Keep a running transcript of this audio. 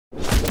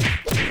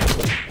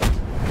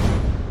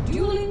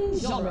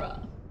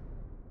genre.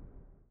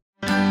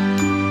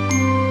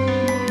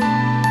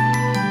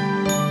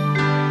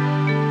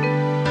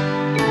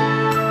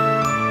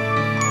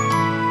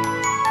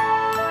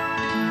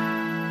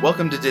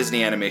 Welcome to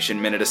Disney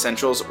Animation Minute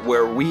Essentials,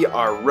 where we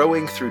are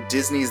rowing through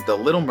Disney's The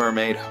Little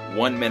Mermaid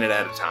 1 minute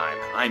at a time.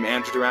 I'm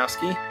Andrew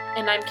Dorowski.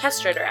 And I'm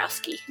Kestra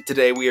Dorowski.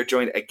 Today we are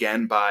joined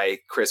again by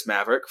Chris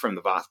Maverick from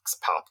the Vox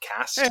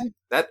Popcast. Hey.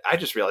 That I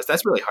just realized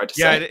that's really hard to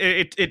Yeah,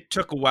 say. it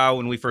took a while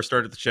when we first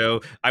started the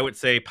show. I would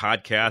say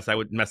podcast. I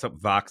would mess up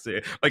Vox.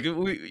 Like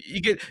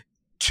you get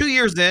 2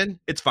 years in,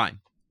 it's fine.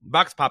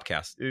 Vox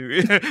Popcast,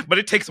 but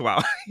it takes a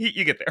while.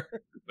 You get there.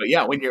 But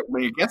yeah, when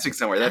you're guessing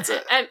somewhere, that's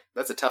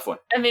a tough one.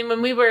 I mean,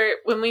 when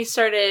we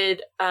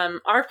started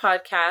our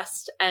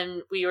podcast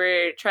and we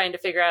were trying to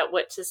figure out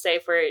what to say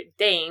for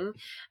Dane,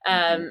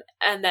 and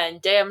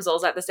then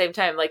damsels at the same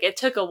time, like it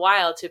took a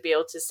while to be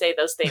able to say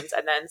those things,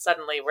 and then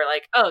suddenly we're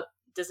like, oh,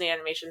 Disney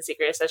Animation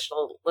Secret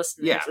Essential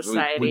Listening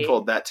Society. We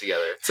pulled that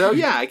together. So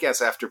yeah, I guess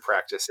after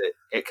practice,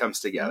 it comes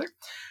together.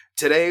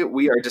 Today,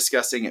 we are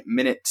discussing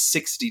minute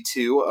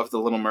 62 of The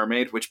Little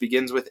Mermaid, which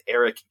begins with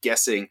Eric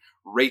guessing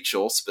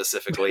Rachel,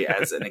 specifically,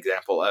 as an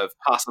example of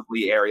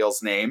possibly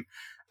Ariel's name.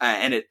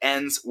 And it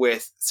ends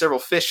with several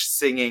fish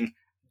singing,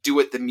 "Do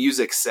What the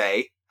Music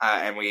Say."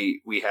 And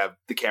we have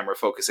the camera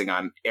focusing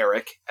on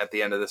Eric at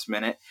the end of this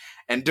minute.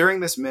 And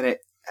during this minute,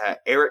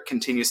 Eric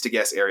continues to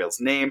guess Ariel's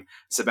name.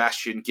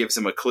 Sebastian gives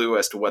him a clue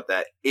as to what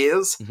that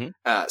is.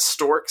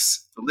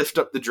 Storks lift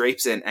up the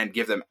drapes and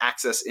give them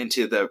access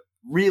into the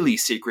really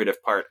secretive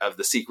part of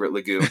the secret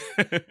lagoon.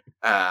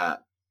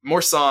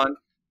 More song,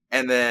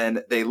 and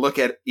then they look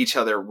at each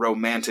other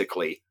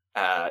romantically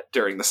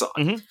during the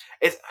song.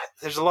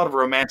 There's a lot of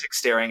romantic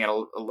staring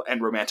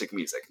and romantic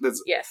music.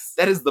 Yes,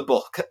 that is the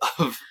bulk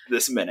of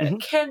this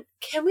minute. Can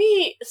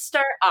we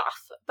start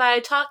off by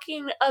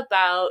talking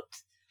about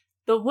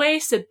the way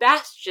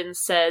Sebastian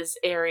says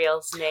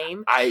Ariel's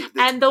name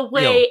and the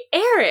way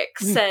Eric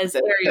says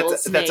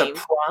Ariel's name? That's a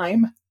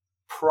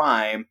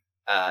prime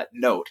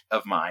note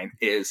of mine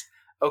is,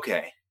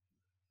 okay,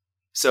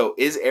 so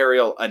is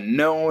Ariel a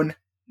known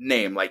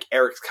name? Like,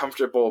 Eric's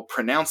comfortable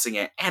pronouncing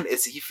it, and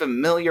is he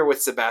familiar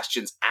with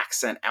Sebastian's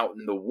accent out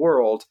in the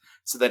world,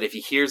 so that if he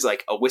hears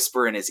like a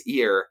whisper in his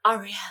ear,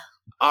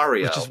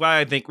 Ariel, which is why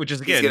I think, which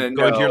is again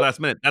going to your last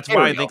minute, that's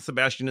why I think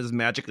Sebastian is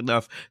magic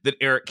enough that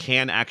Eric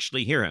can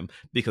actually hear him,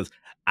 because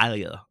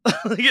Ariel,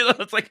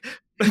 it's like,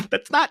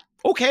 that's not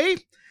okay.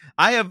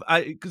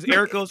 Because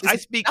Eric goes, I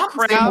speak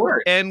crab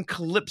and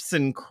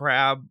calypsan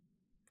crab.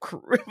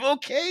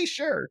 Okay,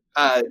 sure.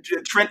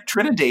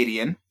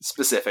 Trinidadian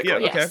specifically.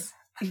 Yeah, okay. Yes.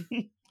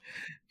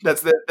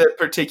 That's the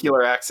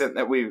particular accent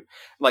that we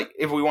like,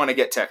 if we want to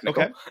get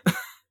technical. Okay.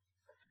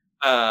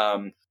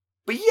 But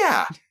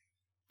yeah,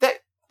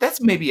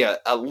 that's maybe a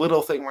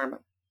little thing where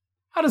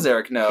how does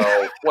Eric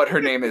know what her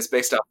name is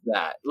based off of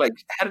that? Like,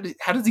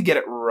 how does he get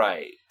it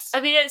right?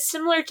 I mean, it's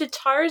similar to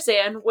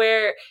Tarzan,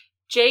 where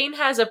Jane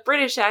has a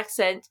British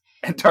accent.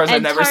 And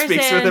Tarzan never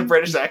speaks with a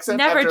British accent?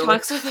 Never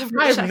talks with a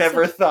British accent. I've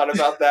never thought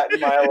about that in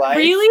my life.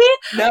 Really?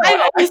 No,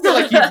 I feel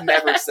like you've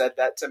never said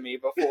that to me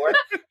before.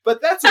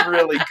 But that's a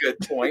really good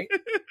point.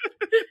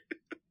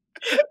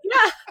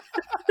 Yeah.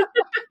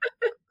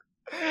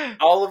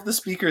 All of the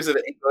speakers of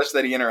English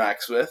that he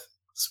interacts with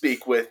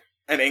speak with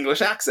an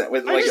English accent,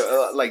 with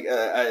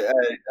a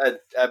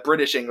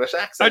British English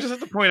accent. I just have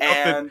to point out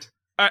that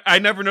I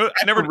never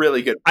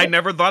really good point. I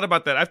never thought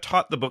about that. I've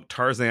taught the book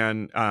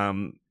Tarzan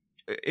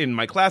in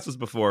my classes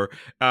before.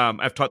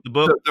 I've taught the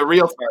book, the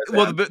real Tarzan.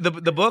 Well,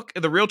 the book,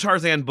 the real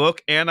Tarzan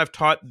book, and I've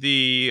taught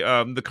the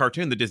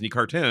cartoon, the Disney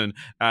cartoon,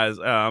 as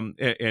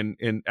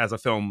as a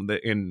film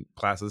in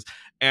classes,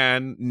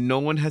 and no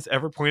one has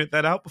ever pointed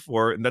that out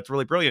before, and that's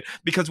really brilliant.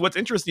 Because what's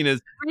interesting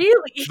is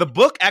the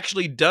book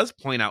actually does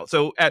point out.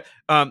 So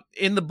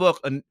in the book,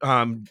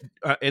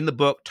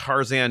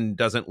 Tarzan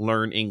doesn't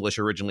learn English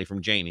originally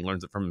from Jane. He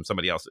learns it from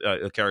somebody else,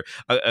 a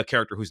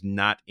character who's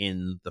not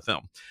in the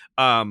film.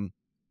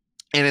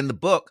 And in the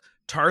book,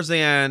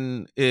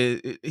 Tarzan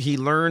he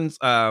learns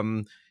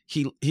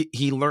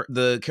he learned,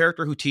 the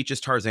character who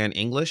teaches Tarzan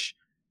English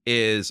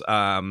is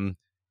who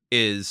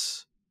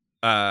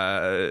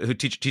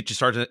teaches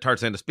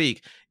Tarzan to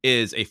speak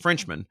is a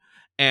Frenchman.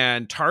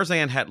 And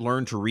Tarzan had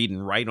learned to read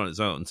and write on his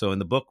own. So in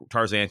the book,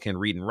 Tarzan can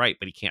read and write,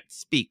 but he can't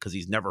speak because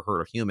he's never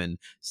heard a human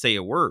say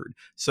a word.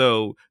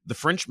 So the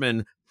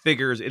Frenchman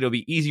figures it'll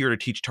be easier to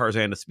teach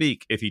Tarzan to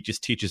speak if he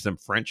just teaches them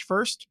French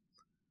first.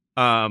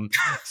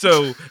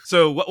 So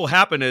what will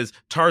happen is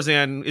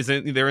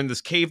they're in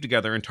this cave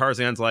together, and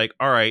Tarzan's like,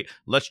 all right,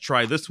 let's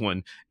try this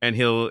one. And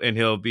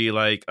he'll be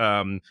like,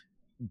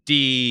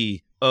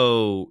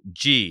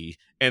 D-O-G.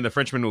 And the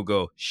Frenchman will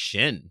go,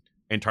 Shin.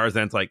 And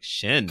Tarzan's like,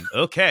 Shin.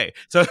 Okay.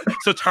 So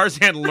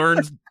Tarzan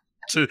learns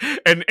to,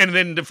 and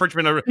then the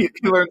Frenchman, he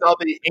learns all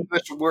the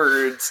English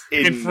words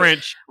in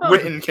French,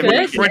 written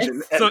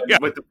communication. So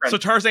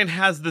Tarzan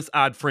has this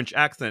odd French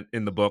accent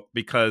in the book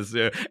because,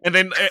 and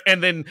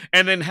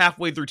then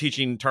halfway through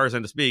teaching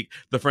Tarzan to speak,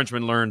 the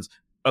Frenchman learns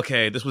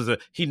okay,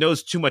 he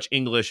knows too much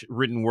English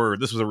written word.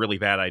 This was a really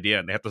bad idea,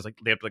 and they have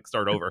to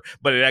start over.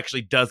 But it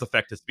actually does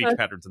affect his speech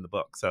patterns in the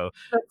book. So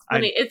that's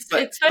funny. It's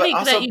funny but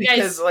also that you because,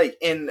 guys like,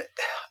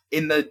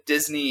 in the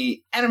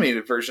Disney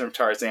animated version of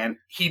Tarzan,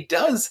 he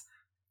does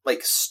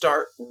like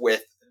start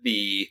with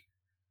the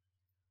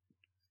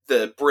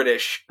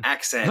British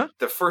accent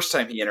the first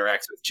time he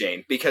interacts with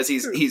Jane, because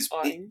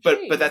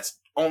but that's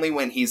only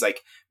when he's like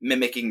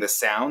mimicking the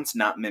sounds,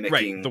 not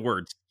mimicking the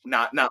words,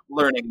 not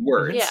learning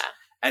words. Yeah.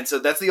 And so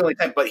that's the only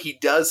time, but he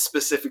does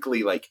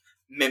specifically like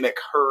mimic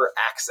her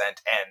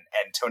accent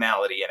and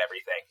tonality and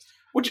everything,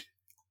 which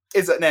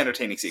is an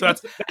entertaining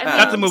sequence. So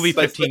that's a movie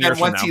 15 years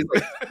from now.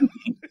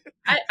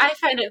 I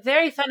find it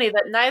very funny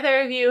that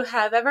neither of you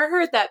have ever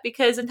heard that,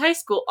 because in high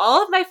school,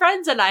 all of my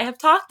friends and I have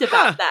talked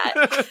about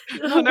that.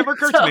 It never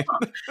occurred to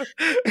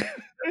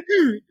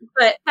me.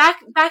 But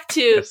back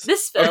to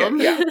this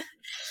film. Okay,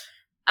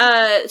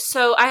 yeah.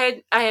 So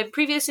I had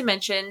previously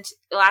mentioned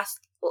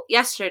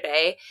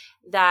yesterday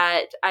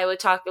that I would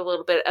talk a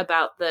little bit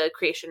about the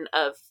creation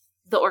of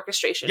the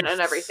orchestration and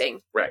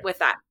everything with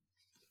that.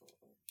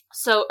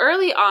 So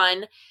early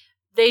on,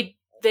 they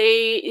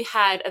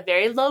had a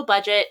very low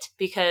budget,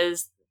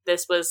 because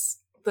this was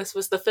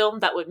the film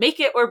that would make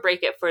it or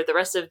break it for the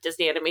rest of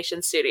Disney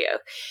Animation Studio.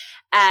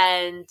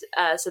 And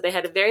so they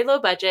had a very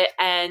low budget,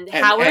 and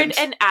Howard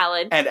and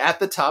Alan. And at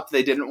the top,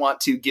 they didn't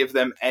want to give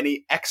them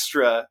any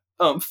extra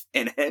oomph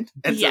in it.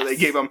 And so they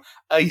gave them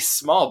a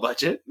small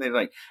budget. They're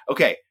like,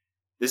 okay,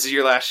 this is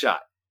your last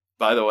shot.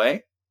 By the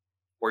way,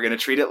 we're going to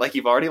treat it like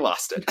you've already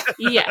lost it.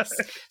 Yes.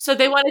 So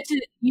they wanted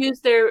to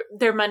use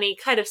their money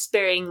kind of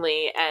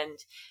sparingly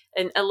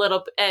and a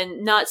little,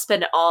 and not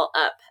spend it all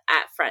up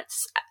at front.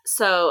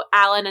 So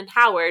Alan and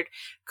Howard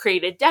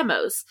created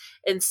demos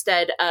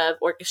instead of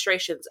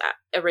orchestrations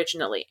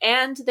originally,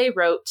 and they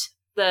wrote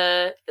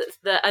the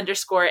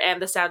underscore and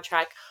the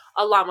soundtrack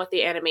along with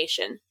the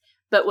animation,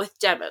 but with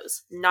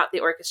demos, not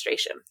the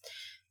orchestration.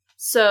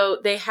 So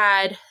they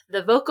had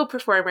the vocal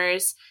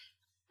performers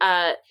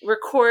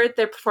record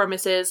their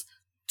performances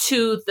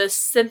to the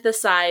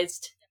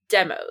synthesized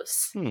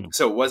demos.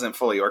 So it wasn't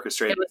fully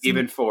orchestrated,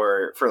 even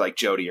for like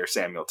Jody or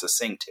Samuel to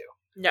sing to.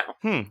 No.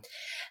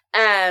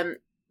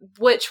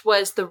 Which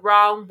was the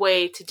wrong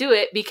way to do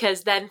it,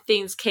 because then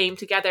things came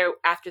together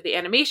after the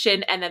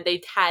animation, and then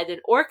they had an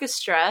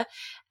orchestra,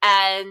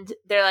 and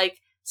they're like,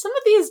 some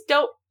of these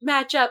don't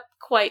match up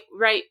quite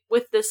right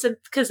with the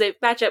synth, because they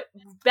match up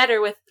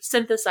better with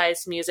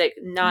synthesized music,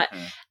 not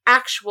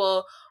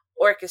actual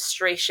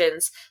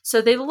orchestrations.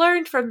 So they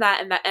learned from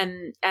that,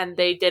 and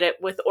they did it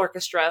with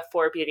orchestra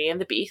for Beauty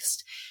and the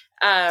Beast.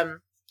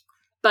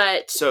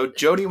 But so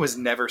Jody was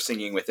never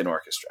singing with an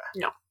orchestra.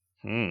 No.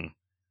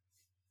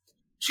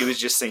 She was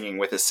just singing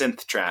with a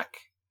synth track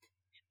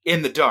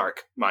in the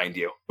dark, mind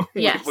you.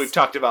 Yes. We've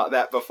talked about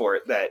that before,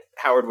 that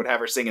Howard would have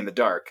her sing in the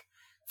dark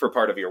for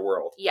part of your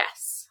world.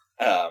 Yes.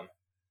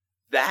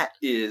 That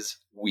is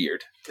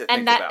weird to and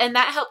think that about. And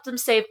that helped them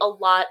save a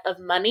lot of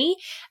money.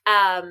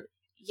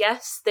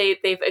 Yes, they've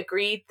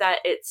agreed that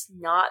it's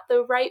not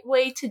the right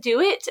way to do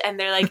it, and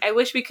they're like, I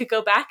wish we could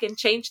go back and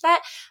change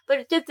that, but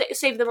it did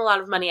save them a lot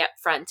of money up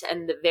front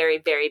and the very,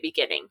 very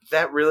beginning.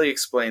 That really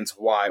explains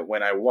why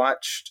when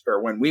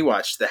we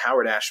watched the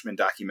Howard Ashman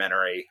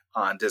documentary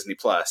on Disney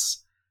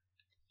Plus,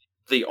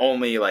 the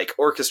only like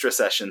orchestra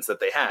sessions that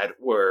they had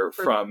were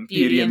from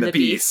Beauty and the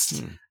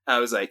Beast. I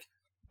was like,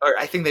 or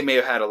I think they may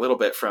have had a little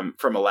bit from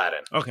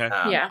Aladdin. Okay.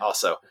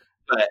 Also,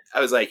 but I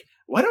was like,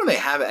 why don't they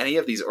have any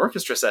of these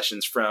orchestra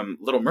sessions from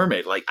Little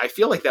Mermaid? Like, I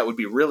feel like that would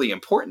be really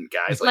important,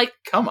 guys. Like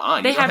come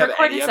on. They have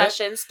recording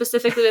sessions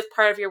specifically with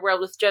Part of Your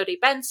World with Jodie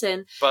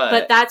Benson,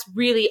 but that's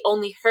really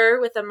only her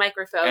with a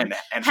microphone,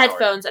 and headphones,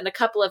 Howard, and a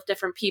couple of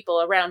different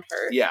people around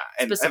her. Yeah,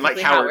 and like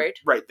Howard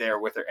right there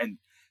with her. And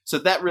so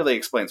that really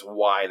explains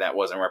why that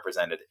wasn't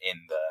represented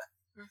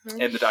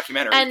in the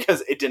documentary,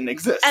 because it didn't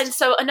exist. And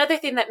so another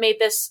thing that made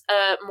this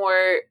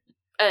more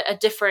a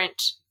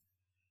different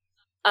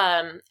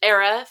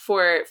era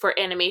for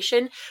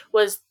animation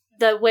was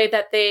the way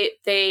that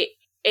they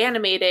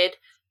animated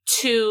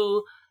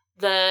to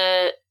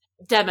the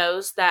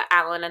demos that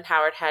Alan and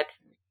Howard had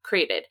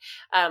created.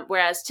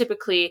 Whereas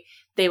typically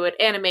they would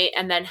animate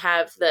and then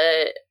have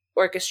the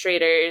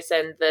orchestrators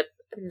and the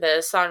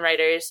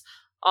songwriters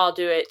all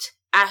do it.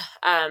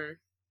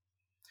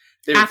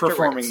 They were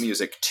performing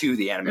music to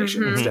the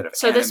animation instead of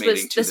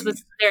animating to this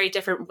was a very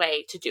different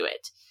way to do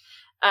it.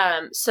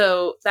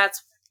 So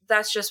that's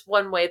just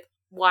one way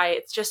why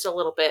it's just a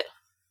little bit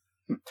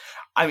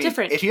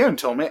different. If you hadn't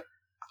told me,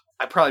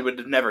 I probably would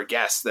have never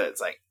guessed that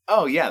it's like,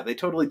 oh yeah, they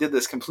totally did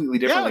this completely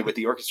differently with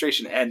the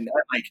orchestration and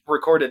like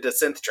recorded to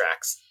synth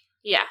tracks.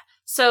 Yeah.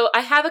 So I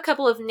have a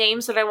couple of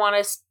names that I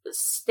want to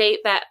state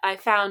that I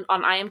found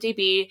on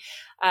IMDb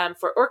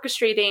for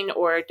orchestrating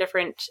or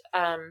different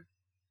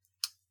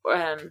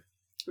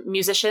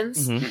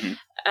musicians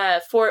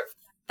for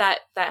that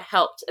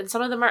helped. And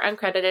some of them are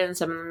uncredited and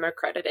some of them are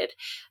credited.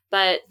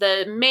 But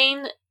the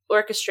main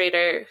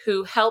orchestrator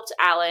who helped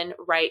Alan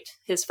write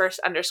his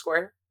first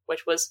underscore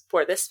which was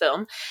for this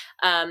film.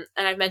 And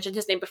I've mentioned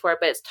his name before,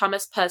 but it's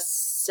Thomas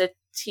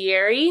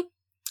Passettieri.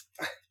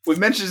 We've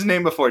mentioned his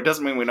name before. It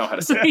doesn't mean we know how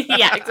to say it.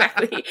 Yeah,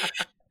 exactly.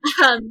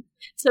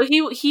 So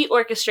he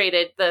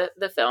orchestrated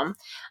the film.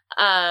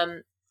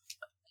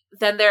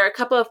 Then there are a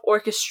couple of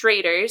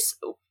orchestrators.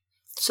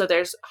 So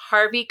there's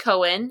Harvey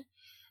Cohen,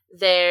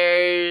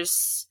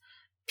 there's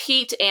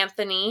Pete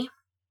Anthony,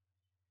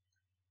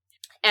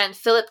 and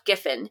Philip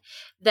Giffen.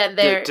 Then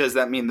there Does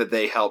that mean that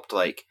they helped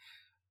like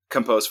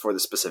compose for the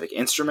specific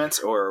instruments,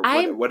 or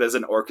what is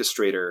an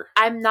orchestrator?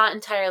 I'm not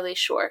entirely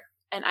sure,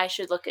 and I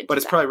should look into But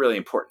it's that. probably really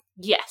important.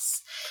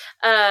 Yes.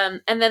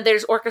 And then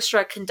there's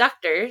orchestra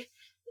conductor.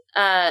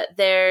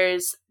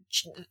 There's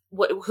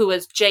who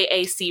was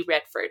J.A.C.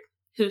 Redford,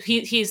 who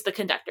he's the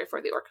conductor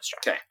for the orchestra.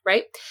 Okay.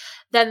 Right?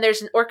 Then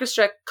there's an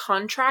orchestra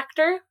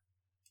contractor,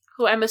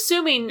 who I'm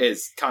assuming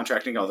Is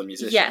contracting all the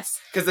musicians. Yes.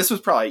 Because this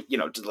was probably,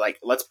 like,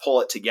 let's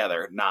pull it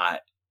together, not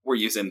we're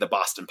using the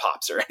Boston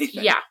Pops or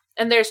anything. Yeah.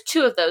 And there's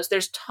two of those.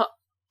 There's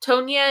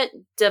Tonya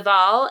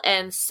Deval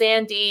and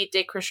Sandy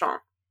DeCrochon.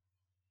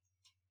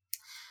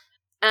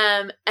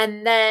 And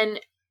then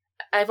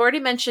I've already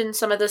mentioned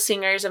some of the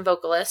singers and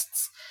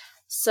vocalists,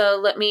 so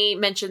let me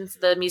mention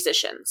the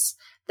musicians.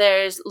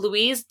 There's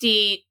Luis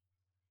Di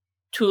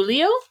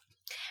Tullio,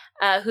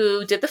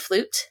 who did the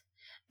flute.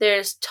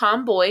 There's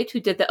Tom Boyd, who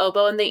did the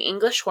oboe and the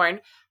English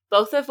horn,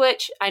 both of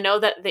which I know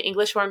that the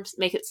English horns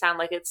make it sound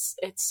like it's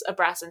a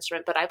brass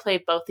instrument, but I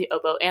played both the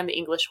oboe and the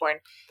English horn.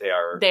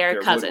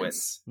 They're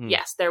cousins. Woodwinds.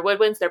 Yes, they're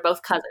woodwinds. They're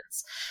both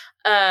cousins.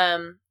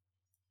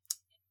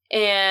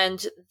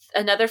 And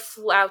another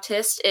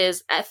flautist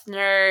is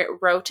Ethner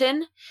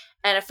Roten,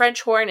 and a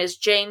French horn is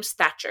James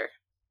Thatcher.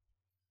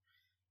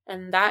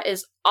 And that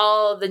is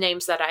all the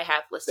names that I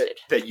have listed.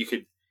 That you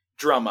could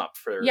drum up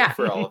for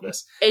all of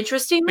this.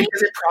 Interestingly,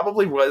 because it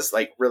probably was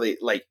like really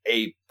like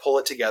a pull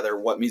it together.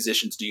 What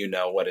musicians do you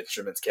know? What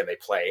instruments can they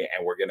play?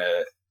 And we're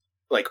gonna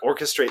like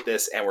orchestrate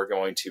this, and we're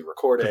going to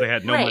record it. They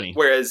had no Right. money.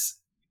 Whereas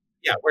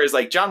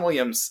like John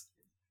Williams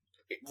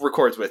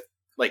records with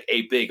like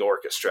a big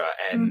orchestra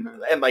and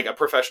like a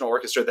professional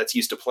orchestra that's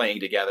used to playing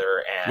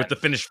together, and With the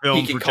finished film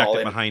he can call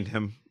projected in- behind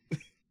him.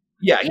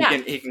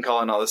 he can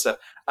call in all this stuff.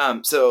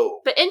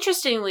 but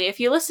interestingly, if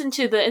you listen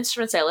to the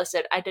instruments I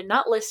listed, I did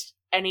not list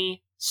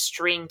any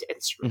stringed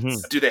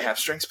instruments. Do they have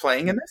strings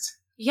playing in this?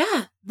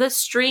 Yeah, the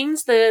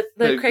strings, the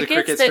crickets,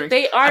 cricket strings?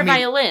 they are I mean-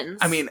 violins.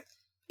 I mean,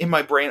 in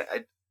my brain,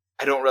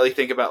 I don't really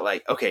think about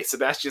like, okay,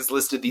 Sebastian's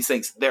listed these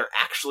things. They're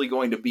actually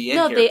going to be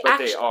in here, but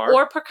they are.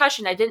 Or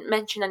percussion. I didn't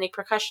mention any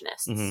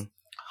percussionists. Mhm.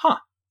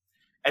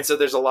 And so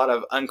there's a lot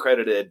of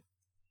uncredited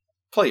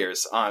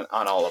players on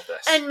all of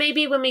this. And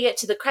maybe when we get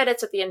to the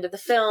credits at the end of the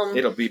film,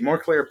 it'll be more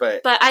clear,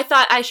 but I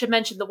thought I should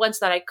mention the ones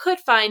that I could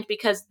find,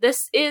 because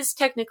this is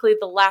technically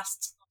the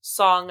last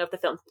song of the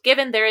film.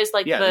 Given there is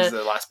like this is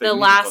the last big the musical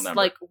last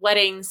number. like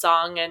wedding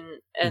song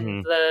and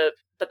Mhm.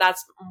 but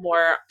that's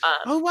more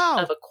Oh wow!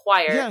 of a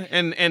choir. Yeah,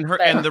 and her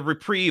But- and the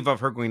reprieve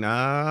of her going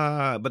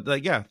but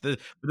this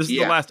is the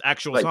Yeah. last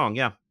actual Like- song.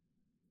 Yeah,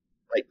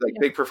 like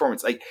big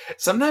performance. Like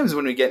sometimes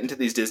when we get into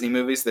these Disney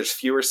movies, there's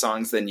fewer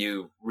songs than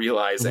you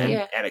realize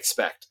and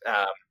expect.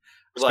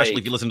 especially Like,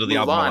 if you listen to the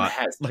album a Mulan lot,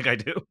 has like I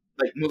do.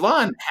 like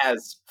Mulan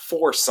has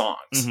 4 songs.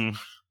 Mhm.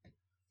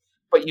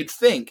 But you'd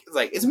think,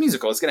 like, it's a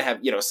musical. It's going to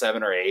have,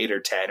 7 or 8 or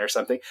 10 or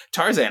something.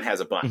 Tarzan has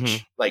a bunch.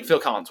 Mhm. Like, Phil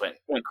Collins went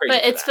crazy.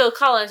 But for it's that. Phil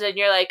Collins, and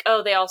you're like,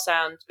 oh, they all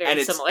sound very and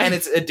it's, similar. And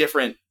it's a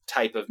different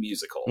type of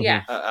musical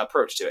Yeah.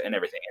 approach to it and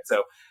everything. And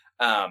so,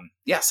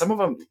 some of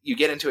them, you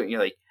get into it and you're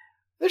like,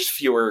 there's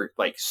fewer,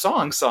 like,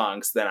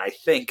 songs than I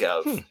think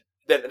of.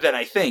 Than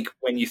I think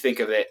when you think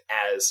of it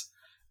as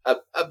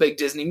a big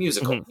Disney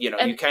musical. Mhm. You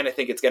And- kind of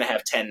think it's going to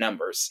have 10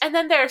 numbers. And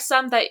then there are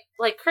some that,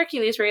 like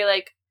Hercules, where you're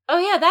like, oh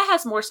yeah, that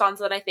has more songs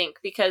than I think,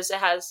 because it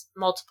has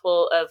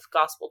multiple of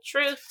gospel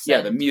truths. Yeah,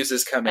 and- the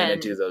muses come in and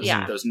and- do those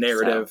yeah, those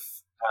narrative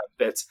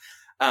bits.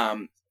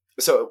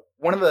 So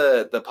one of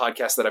the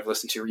podcasts that I've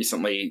listened to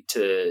recently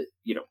to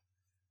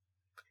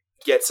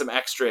get some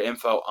extra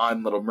info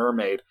on Little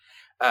Mermaid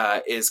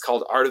is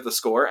called Art of the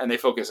Score, and they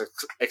focus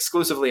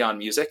exclusively on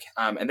music.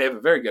 And they have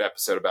a very good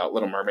episode about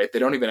Little Mermaid. They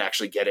don't even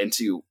actually get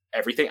into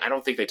everything. I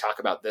don't think they talk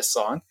about this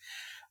song,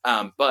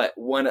 but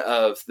one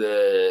of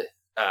the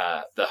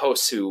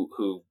hosts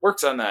who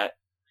works on that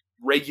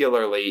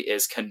regularly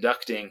is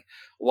conducting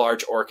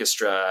large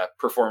orchestra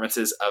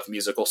performances of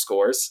musical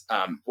scores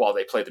while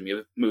they play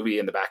the movie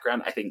in the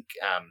background. I think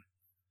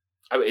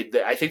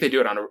I think they do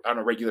it on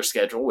a regular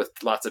schedule with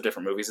lots of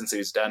different movies, and so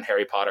he's done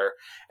Harry Potter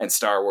and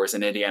Star Wars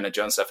and Indiana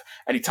Jones stuff.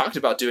 And he talked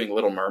about doing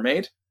Little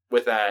Mermaid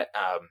with that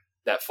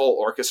full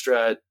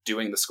orchestra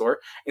doing the score.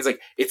 He's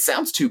like, it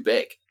sounds too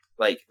big.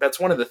 Like, that's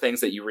one of the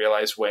things that you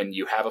realize when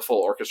you have a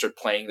full orchestra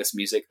playing this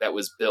music that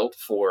was built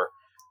for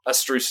a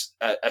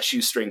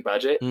shoestring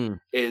budget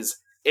is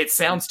it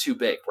sounds too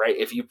big, right?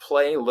 If you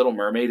play Little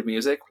Mermaid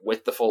music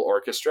with the full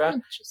orchestra,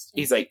 Interesting.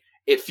 he's like,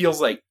 it feels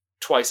like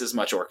twice as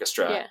much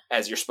orchestra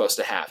as you're supposed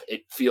to have.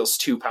 It feels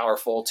too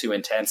powerful, too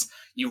intense.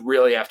 You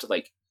really have to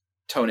like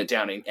tone it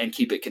down and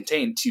keep it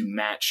contained to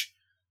match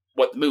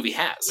what the movie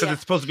has. Because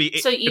it's supposed to be.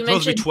 So it's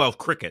supposed to be 12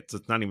 crickets.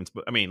 It's not even.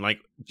 I mean, like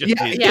just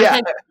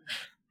yeah.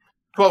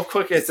 12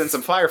 crickets and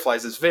some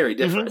fireflies is very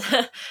different.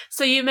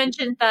 So you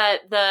mentioned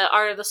that the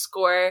art of the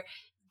score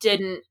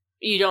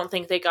you don't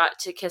think they got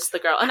to kiss the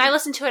girl. And I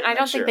listened to it, and I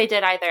don't think they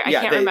did either. I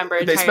can't remember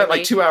entirely. They spent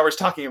like 2 hours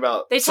talking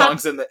about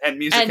songs and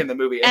music in the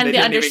movie, and they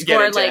didn't even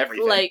get into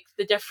everything. Like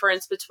the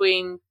difference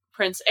between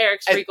Prince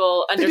Eric's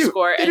Regal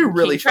underscore and they do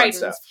really King fun Triton's.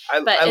 stuff.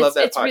 I love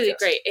that it's podcast. really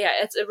great. Yeah,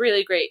 it's a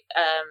really great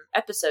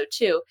episode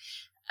too.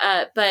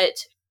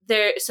 But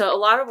so a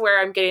lot of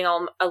where I'm getting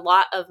a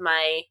lot of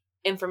my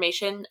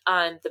information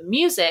on the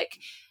music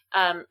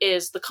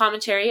is the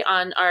commentary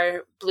on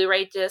our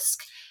Blu-ray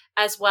disc,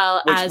 as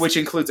well as which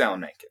includes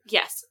Alan Menken.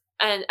 Yes,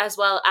 and as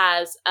well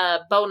as a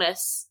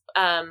bonus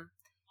on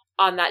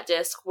that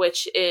disc,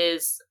 which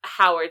is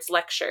Howard's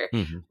lecture,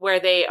 where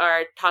they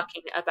are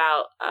talking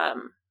about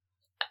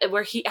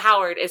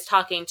Howard is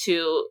talking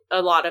to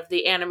a lot of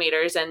the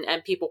animators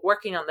and people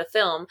working on the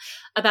film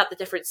about the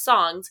different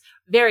songs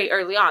very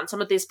early on.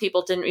 Some of these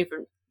people didn't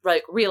even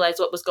like realize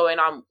what was going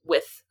on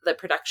with the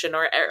production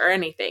or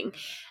anything,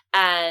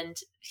 and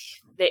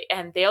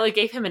they only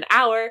gave him an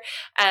hour,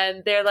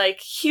 and they're like,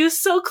 he was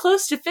so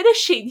close to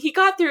finishing. He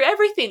got through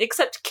everything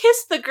except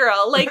kiss the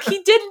girl. Like,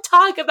 he didn't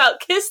talk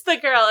about kiss the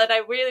girl, and I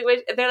really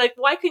wish. They're like,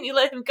 why couldn't you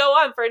let him go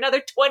on for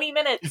another 20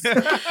 minutes?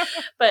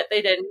 But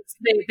they didn't.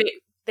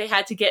 They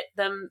had to get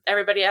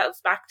everybody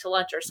else back to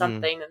lunch or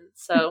something, and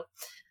so.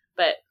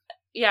 But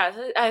yeah,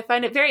 I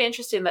find it very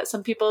interesting that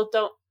some people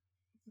don't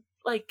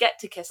like get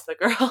to kiss the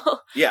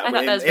girl. Yeah,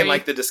 in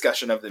like the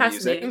discussion of the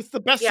music, it's the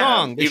best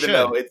song. Even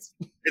though it's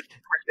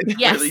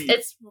yes, really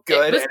it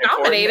good. was and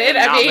nominated.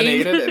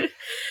 Nominated.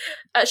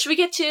 Should we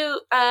get to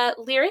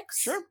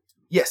lyrics? Sure.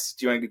 Yes.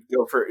 Do you want to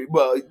go for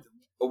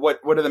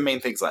what are the main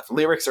things left?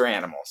 Lyrics or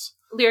animals?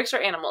 Lyrics or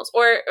animals?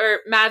 Or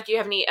Mav, do you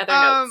have any other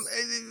notes?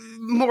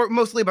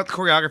 Mostly about the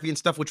choreography and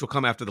stuff, which will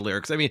come after the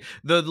lyrics. I mean,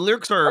 the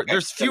lyrics are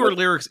there's fewer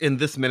lyrics in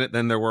this minute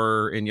than there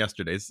were in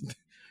yesterday's.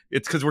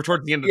 It's because we're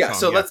towards the end of the song.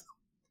 So let's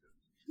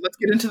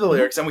get into the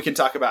lyrics, and we can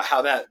talk about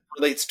how that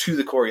relates to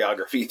the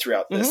choreography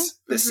throughout this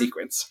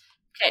sequence.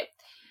 Okay.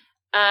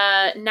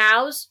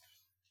 Now's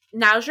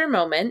your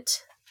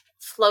moment.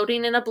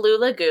 Floating in a blue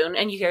lagoon,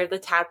 and you hear the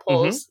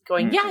tadpoles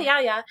going,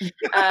 yeah.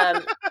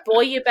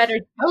 Boy, you better.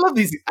 I love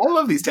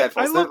these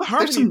tadpoles.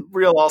 They're some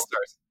real all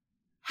stars.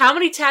 How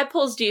many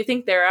tadpoles do you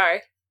think there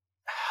are?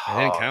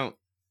 I didn't count.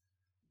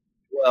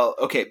 Well,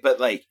 okay, but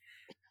like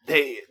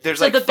there's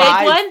so like the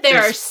five, big one.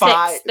 There are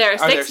six. There are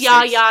six.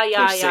 Yeah.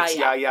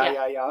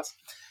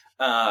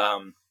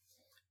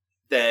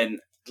 Then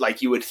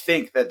like you would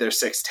think that there's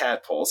 6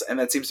 tadpoles, and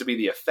that seems to be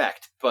the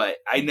effect. But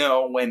I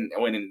know when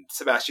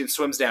Sebastian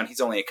swims down,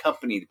 he's only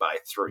accompanied by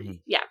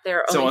 3. Yeah, there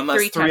are only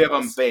only 3 of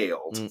them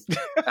bailed,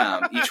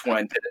 each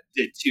one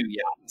did 2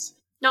 yachts.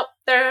 Nope,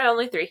 there are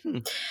only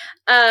 3.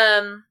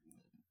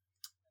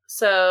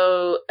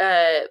 So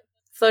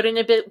floating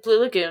in a blue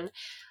lagoon.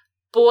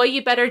 Boy,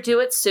 you better do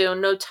it soon.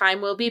 No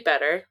time will be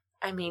better.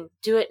 I mean,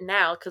 do it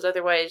now, because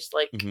otherwise,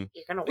 like, you're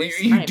going to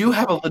waste time. You do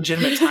have a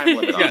legitimate time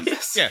limit on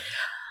this. Yeah.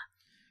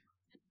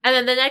 And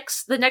then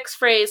the next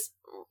phrase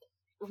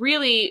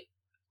really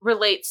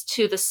relates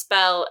to the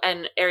spell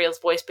and Ariel's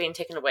voice being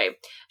taken away.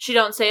 She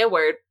don't say a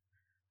word.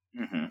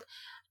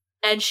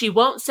 And she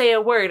won't say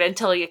a word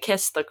until you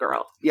kiss the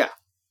girl. Yeah.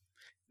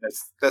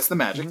 That's the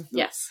magic.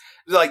 Yes.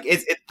 Like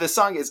the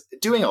song is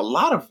doing a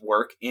lot of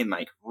work in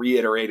like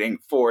reiterating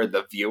for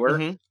the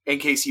viewer in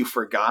case you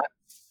forgot.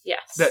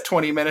 Yes. That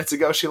 20 minutes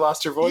ago she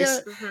lost her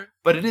voice. Yeah.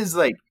 But it is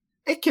like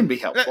it can be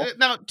helpful.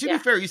 Now, to be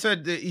fair, you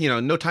said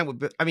no time would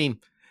be, I mean,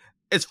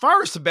 as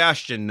far as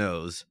Sebastian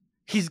knows,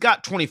 he's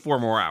got 24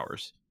 more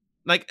hours.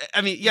 Like,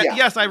 I mean,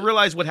 yes, I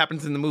realize what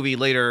happens in the movie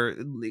later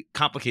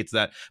complicates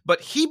that,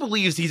 but he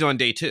believes he's on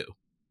day 2.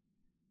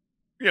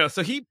 Yeah,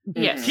 so he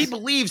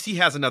believes he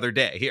has another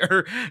day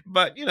here,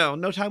 but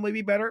no time would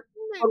be better.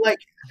 But like,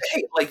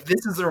 hey, like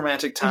this is the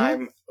romantic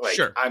time. Like,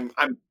 sure. I'm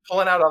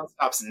pulling out all the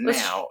stops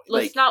now.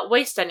 Let's not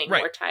waste any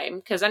more time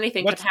because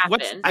anything could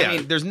happen. I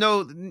mean, there's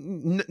no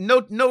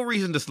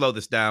reason to slow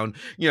this down.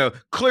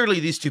 Clearly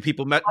these 2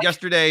 people met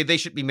yesterday. They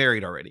should be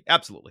married already.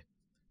 Absolutely,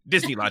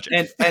 Disney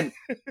logic. and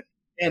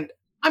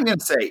I'm going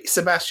to say,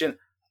 Sebastian,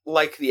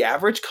 like the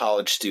average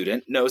college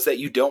student, knows that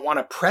you don't want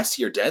to press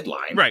your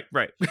deadline. Right.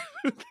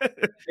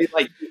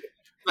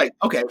 like,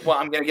 okay, well,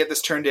 I'm going to get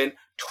this turned in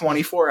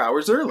 24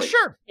 hours early.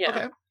 Sure. Yeah.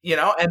 Okay.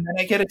 And then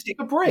I get to take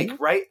a break,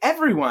 right?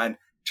 Everyone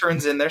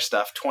turns in their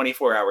stuff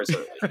 24 hours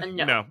early.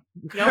 No.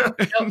 That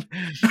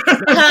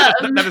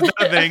is not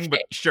a thing,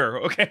 but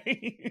sure.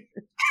 Okay.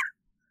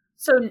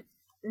 So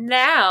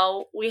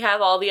now we have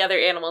all the other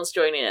animals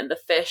joining in, the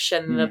fish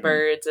and the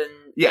birds and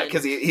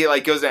because he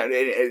like goes down and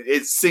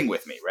it's sing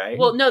with me, right?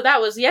 Well, no, that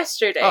was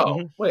yesterday.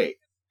 Oh, wait.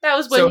 That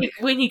was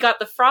when he got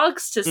the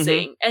frogs to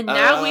sing, and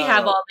now we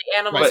have all the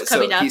animals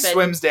coming up. He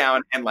swims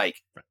down and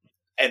like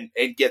and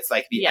gets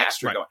like the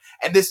extra going.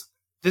 And this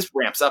this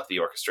ramps up the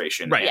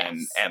orchestration Right.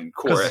 and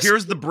 'Cause chorus.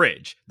 here's the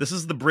bridge. This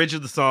is the bridge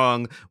of the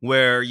song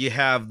where you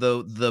have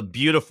the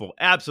beautiful,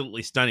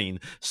 absolutely stunning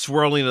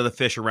swirling of the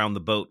fish around the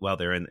boat while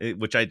they're in,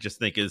 which I just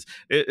think is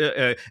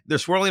they're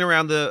swirling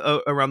around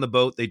the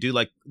boat.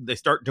 They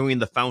start doing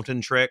the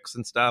fountain tricks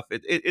and stuff.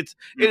 It is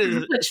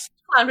Which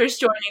Flounder's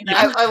joining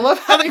them. I love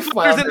having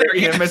Flounder's in Flounder.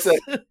 there, Him as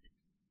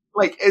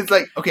it's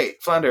like, okay,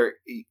 Flounder,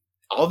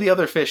 all the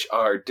other fish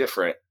are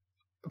different,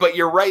 but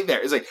you're right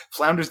there. It's like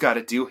Flounder's got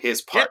to do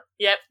his part.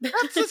 Yep.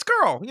 That's this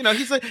girl.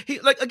 He's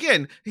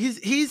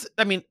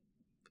I mean,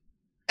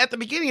 at the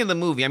beginning of the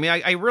movie, I mean,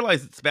 I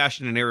realize that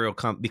Sebastian and Ariel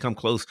become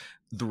close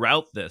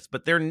throughout this,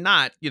 but they're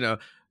not,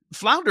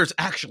 Flounder's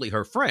actually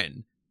her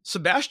friend.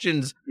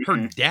 Sebastian's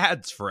her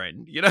dad's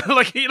friend,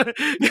 like, you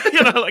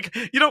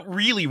don't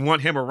really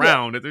want him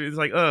around. Yeah. It's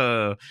like,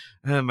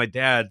 my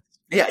dad.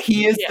 Yeah,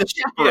 he is the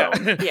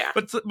chaperone. Yeah.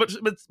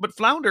 But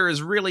Flounder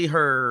is really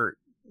her,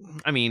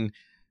 I mean,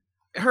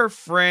 her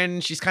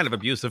friend. She's kind of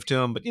abusive to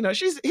him, but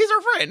he's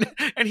her friend,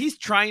 and he's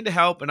trying to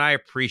help, and I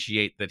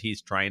appreciate that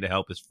he's trying to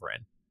help his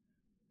friend.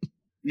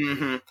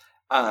 Mm-hmm.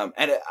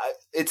 And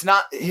it's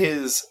not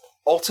his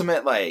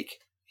ultimate like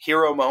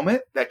hero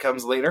moment that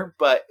comes later,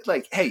 but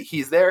like, hey,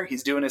 he's there,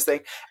 he's doing his thing.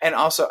 And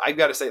also, I've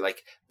got to say,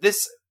 like,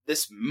 this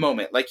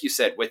moment, like you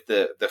said, with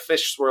the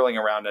fish swirling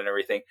around and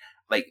everything,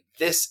 like,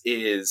 this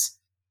is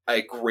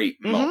a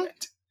great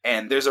moment.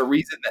 And there's a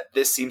reason that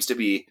this seems to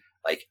be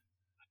like,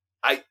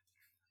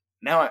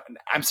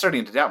 I'm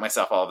starting to doubt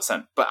myself all of a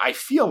sudden, but I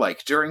feel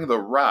like during the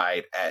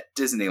ride at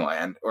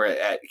Disneyland or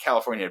at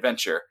California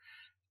Adventure,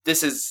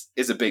 this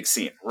is a big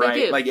scene,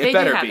 right? Like, it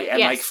better be.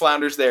 And like,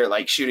 Flounder's there,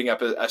 like, shooting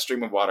up a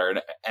stream of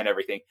water and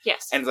everything.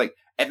 Yes. And it's like,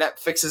 and that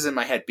fixes in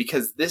my head,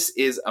 because this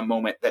is a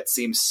moment that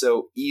seems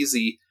so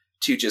easy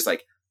to just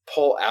like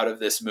pull out of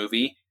this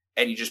movie,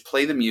 and you just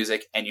play the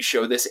music and you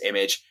show this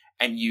image,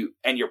 and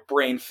your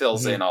brain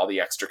fills in all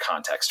the extra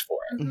context for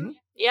it. Mm-hmm.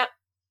 Yep.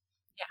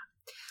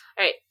 Yeah.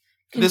 All right.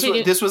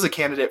 This was a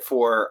candidate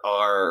for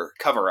our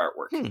cover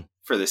artwork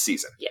for this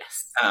season.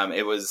 Yes.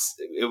 It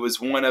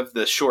was one of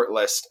the short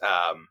list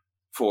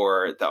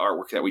for the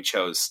artwork that we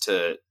chose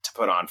to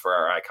put on for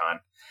our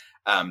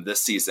icon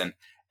this season,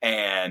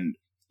 and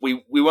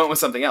we went with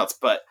something else,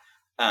 but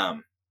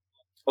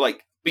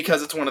like,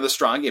 because it's one of the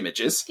strong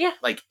images,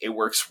 like, it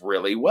works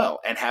really well,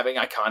 and having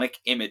iconic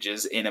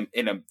images in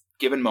a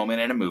given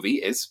moment in a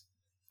movie is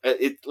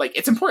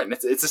it's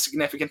important. It's a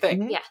significant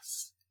thing.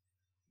 Yes.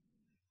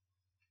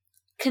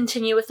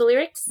 Continue with the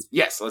lyrics?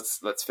 Yes,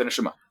 let's finish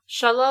them up.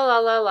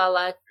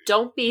 Sha-la-la-la-la-la,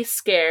 don't be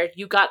scared.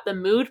 You got the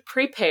mood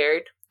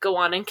prepared. Go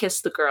on and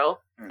kiss the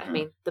girl. Mm-hmm. I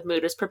mean, the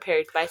mood is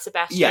prepared by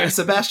Sebastian. Yeah,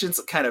 Sebastian's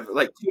kind of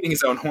like tooting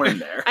his own horn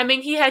there. I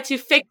mean, he had to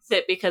fix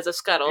it because of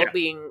Scuttle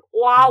being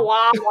wah,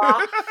 wah,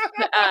 wah.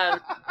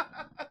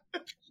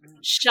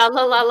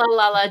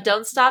 Sha-la-la-la-la-la,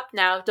 don't stop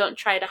now. Don't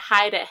try to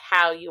hide it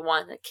how you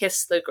want to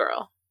kiss the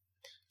girl.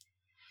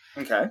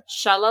 Okay.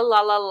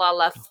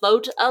 Sha-la-la-la-la-la,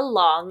 float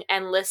along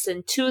and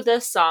listen to the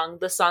song.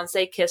 The song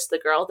say kiss the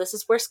girl. This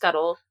is where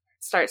Scuttle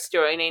starts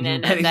joining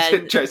in, and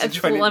then tries to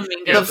join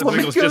Flamingo. The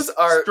Flamingos just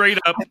are straight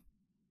up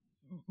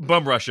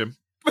bum rush him.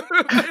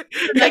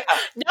 Like,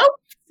 nope.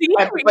 See,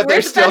 but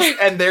they're still,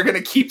 and they're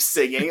gonna keep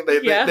singing.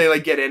 They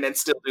like get in and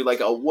still do like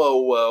a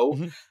whoa,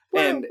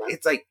 and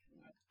it's like,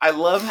 I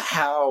love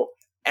how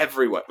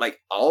everyone,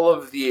 like, all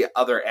of the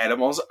other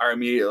animals are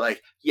immediately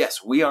like, yes,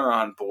 we are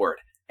on board.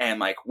 And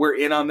like, we're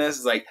in on this.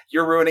 It's like,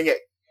 you're ruining it.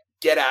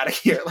 Get out of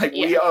here. Like,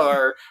 we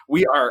are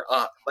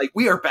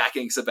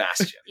backing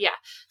Sebastian. Yeah.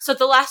 So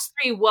the last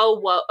three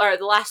the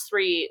last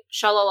three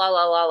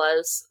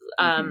sha-la-la-la-la-las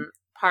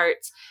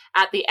parts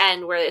at the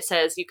end, where it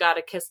says, you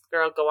gotta kiss the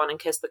girl, go on and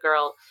kiss the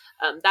girl.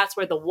 That's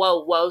where the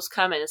whoas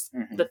come in. It's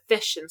the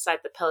fish inside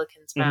the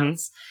pelican's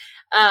mouths.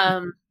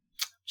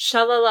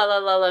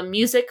 Sha-la-la-la-la-la,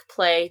 music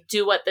play,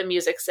 do what the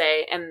music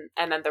say, and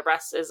then the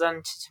rest is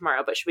on to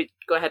tomorrow. But should we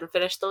go ahead and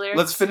finish the lyrics?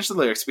 Let's finish the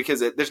lyrics, because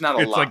there's not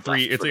a lot.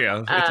 It's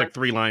like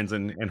three lines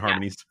and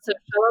harmonies. So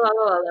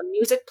sha-la-la-la-la,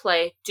 music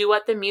play, do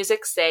what the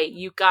music say,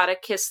 you gotta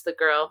kiss the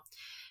girl,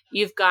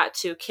 you've got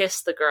to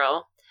kiss the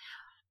girl.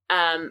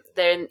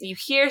 Then you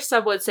hear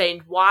someone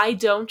saying, why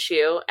don't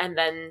you? And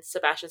then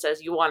Sebastian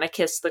says, you want to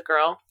kiss the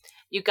girl,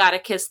 you gotta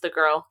kiss the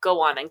girl,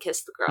 go on and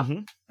kiss the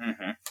girl.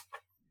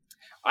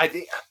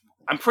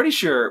 I'm pretty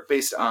sure,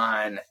 based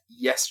on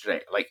yesterday,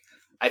 like,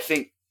 I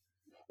think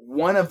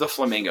one of the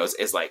Flamingos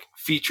is like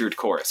featured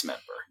chorus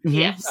member.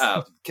 Yes.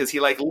 Because he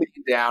like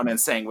leaned down and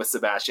sang with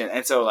Sebastian.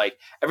 And so like,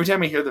 every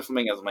time I hear the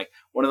Flamingos, I'm like,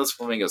 one of those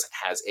Flamingos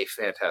has a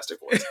fantastic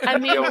voice. I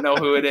don't know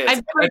who it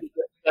is.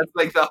 That's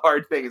like the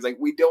hard thing. It's like,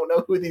 we don't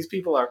know who these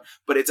people are,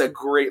 but it's a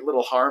great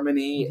little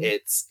harmony.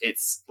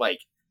 It's like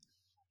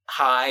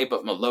high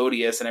but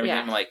melodious and everything.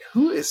 I'm like,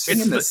 who is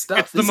singing this stuff?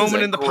 It's the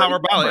moment in the power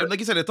ballad. Like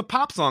you said, it's a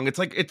pop song. It's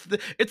like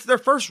it's their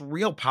first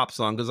real pop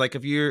song. Because like,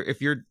 if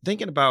you're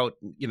thinking about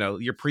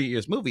your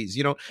previous movies,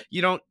 you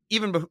don't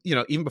even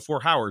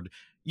before Howard,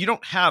 you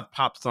don't have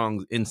pop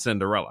songs in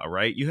Cinderella,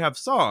 right? You have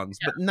songs,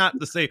 but not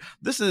the same.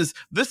 This is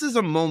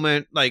a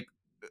moment, like,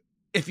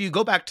 if you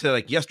go back to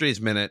like Yesterday's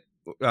Minute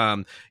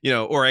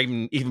or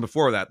even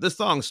before that, this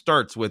song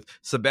starts with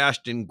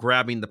Sebastian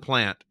grabbing the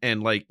plant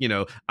and like,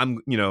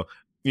 and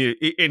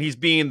he's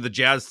being the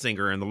jazz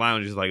singer in the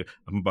lounge. He's like,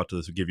 I'm about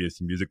to give you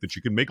some music that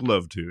you can make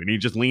love to. And he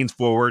just leans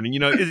forward and,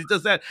 it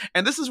does that.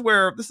 And this is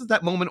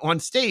that moment on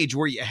stage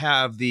where you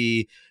have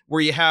the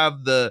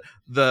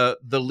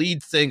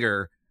lead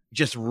singer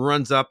just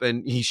runs up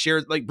and he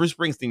shares, like Bruce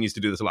Springsteen used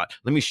to do this a lot.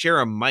 Let me share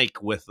a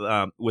mic with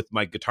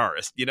my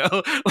guitarist,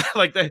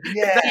 like that.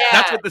 Yeah.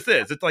 That's what this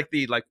is. It's like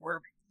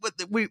we're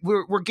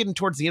getting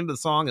towards the end of the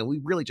song and we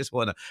really just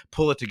want to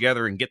pull it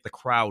together and get the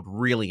crowd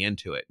really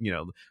into it.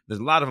 There's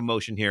a lot of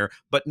emotion here,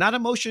 but not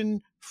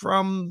emotion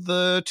from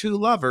the two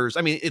lovers.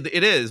 I mean,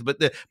 it is, but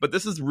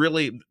this is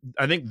really,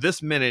 I think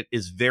this minute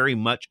is very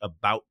much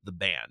about the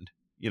band,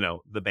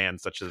 the band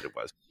such as it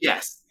was.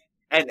 Yes.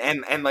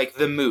 And like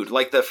the mood,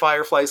 like the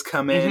fireflies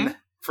come in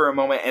for a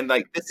moment. And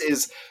like, this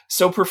is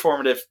so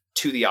performative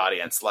to the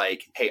audience.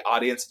 Like, hey,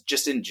 audience,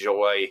 just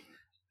enjoy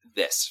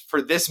this.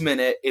 For this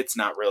minute, it's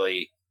not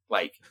really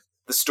like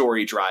the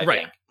story driving.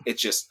 Right.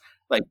 It's just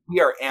like, we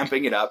are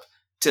amping it up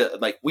to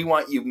like, we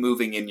want you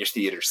moving in your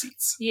theater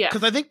seats. Yeah.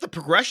 Because I think the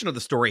progression of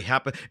the story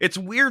happened. It's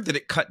weird that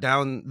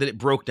it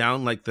broke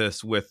down like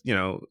this with,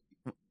 the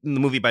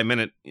movie by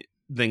minute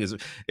thing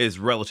is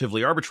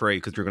relatively arbitrary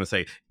because you're going to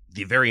say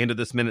the very end of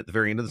this minute,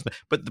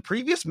 but the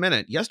previous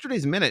minute,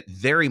 yesterday's minute,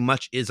 very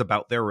much is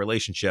about their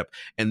relationship.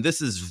 And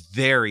this is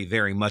very,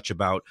 very much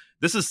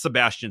this is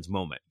Sebastian's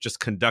moment, just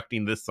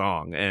conducting this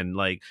song. And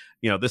like,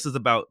 this is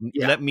about,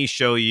 let me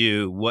show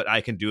you what I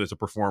can do as a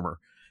performer,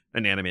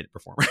 an animated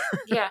performer.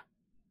 Yeah.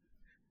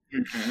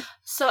 Mm-hmm.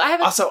 So I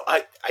have also,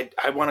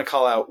 I want to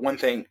call out one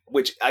thing,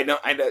 which I know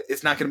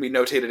it's not going to be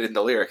notated in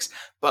the lyrics,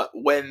 but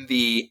when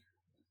the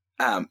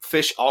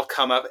fish all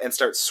come up and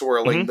start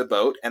swirling the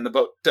boat, and the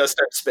boat does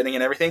start spinning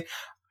and everything.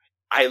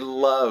 I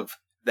love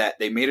that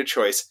they made a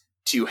choice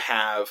to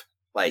have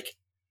like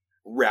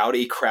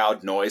rowdy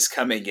crowd noise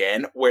coming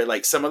in, where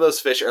like some of those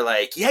fish are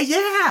like, yeah,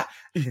 yeah,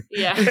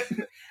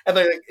 and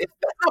they're like, it's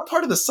not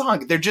part of the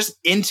song. They're just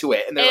into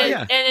it, and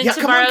they're and in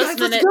tomorrow's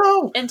minute,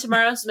 in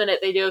tomorrow's minute,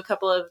 they do a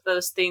couple of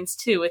those things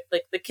too with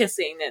like the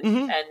kissing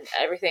and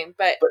everything.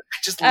 But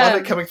I just love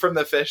it coming from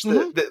the fish.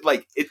 That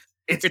like it.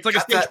 It's like a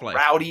stage that play.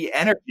 Rowdy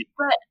energy.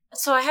 But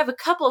so I have a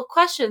couple of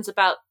questions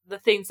about the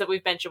things that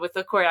we've mentioned with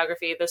the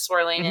choreography, the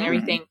swirling and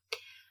everything.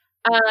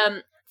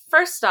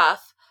 First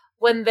off,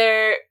 when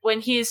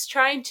he's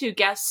trying to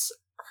guess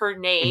her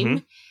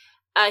name,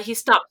 he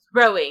stops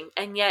rowing,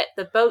 and yet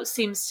the boat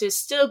seems to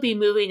still be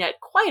moving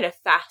at quite a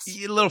fast.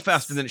 A little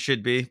faster than it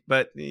should be,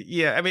 but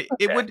yeah, I mean,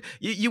 it would.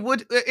 You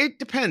would. It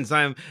depends.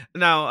 I'm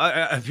an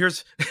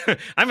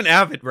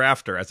avid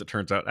rafter, as it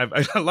turns out.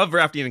 I love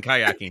rafting and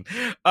kayaking,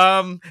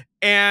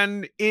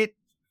 and it.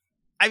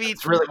 I mean,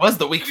 it really was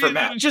the week for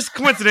Matt. Just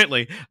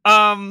coincidentally,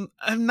 I'm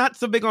not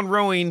so big on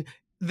rowing.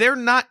 They're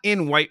not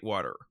in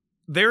whitewater.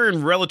 They're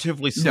in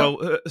relatively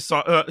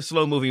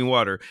slow moving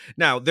water.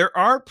 Now, there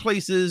are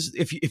places,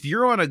 if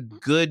you're on a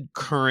good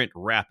current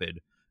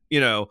rapid,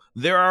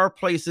 there are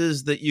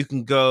places that you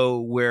can go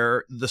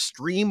where the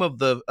stream of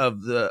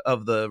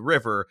the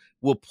river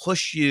will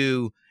push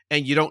you,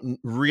 and you don't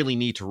really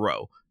need to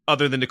row,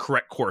 other than to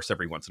correct course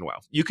every once in a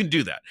while. You can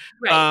do that.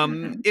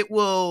 Right. It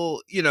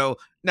will,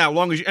 now,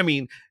 long as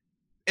and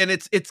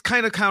it's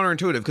kind of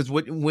counterintuitive, because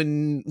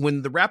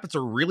when the rapids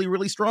are really,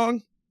 really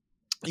strong,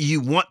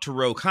 you want to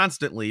row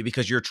constantly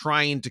because you're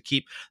trying to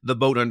keep the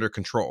boat under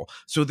control.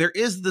 So there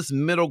is this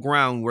middle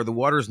ground where the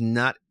water's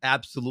not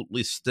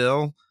absolutely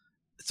still,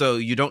 so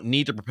you don't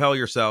need to propel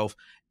yourself,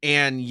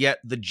 and yet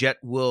the jet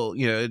will,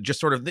 just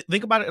sort of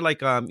think about it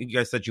like you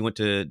guys said you went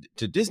to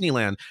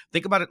Disneyland.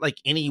 Think about it like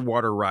any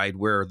water ride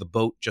where the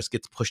boat just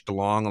gets pushed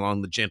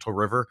along the gentle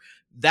river.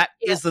 That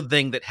is the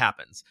thing that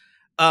happens.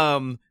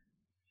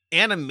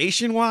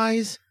 Animation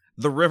wise,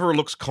 the river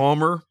looks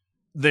calmer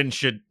than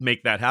should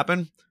make that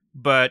happen.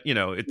 But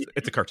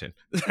it's a cartoon,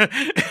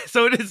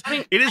 so it is.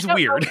 It is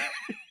weird.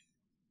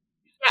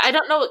 I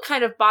don't know what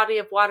kind of body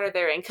of water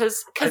they're in,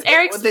 because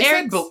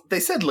they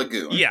said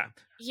lagoon.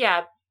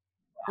 Yeah.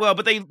 Well,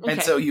 but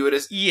and so you would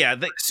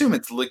assume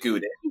it's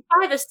lagoon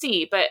by the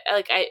sea, but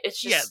like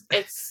it's just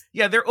it's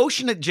they're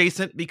ocean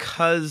adjacent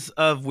because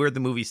of where the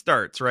movie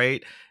starts,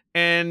 right?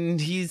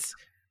 And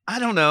I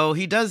don't know.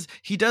 He does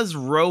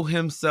row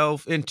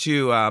himself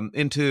into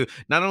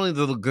not only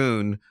the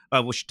lagoon.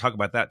 We should talk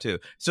about that too.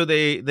 So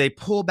they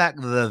pull back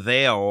the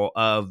veil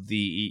of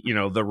the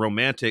the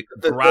romantic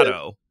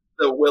grotto,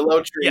 the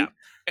willow tree.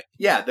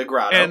 Yeah, the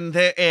grotto, and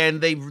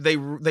they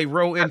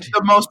row into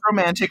the most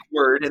romantic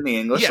word in the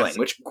English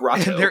language,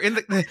 grotto. And they're in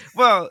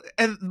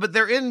but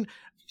they're in.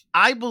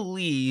 I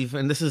believe,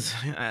 and this is,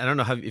 I don't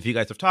know if you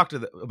guys have talked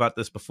about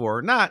this before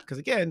or not, because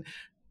again,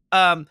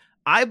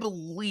 I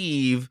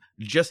believe,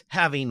 just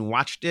having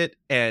watched it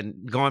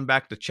and gone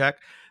back to check,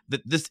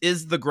 that this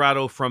is the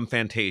grotto from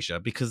Fantasia,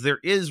 because there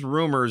is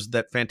rumors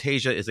that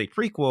Fantasia is a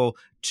prequel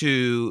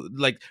to,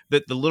 like,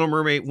 the Little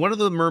Mermaid. One of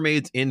the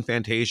mermaids in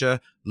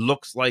Fantasia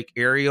looks like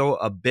Ariel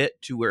a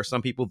bit, to where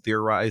some people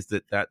theorize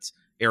that that's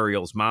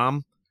Ariel's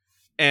mom.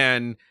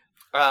 And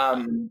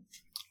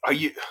Are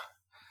you?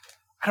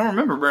 I don't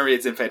remember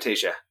Mermaids in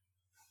Fantasia.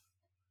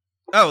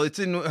 Oh, it's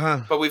in.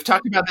 But we've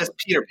talked about this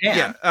Peter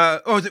Pan. Yeah.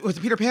 Was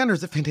it Peter Pan or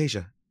is it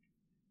Fantasia?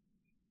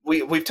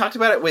 We've talked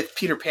about it with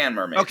Peter Pan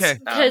mermaids. Okay.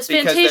 Because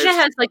Fantasia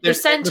has like the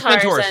centaurs.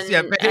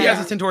 Fantasia has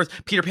the centaurs.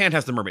 Peter Pan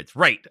has the mermaids.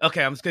 Right.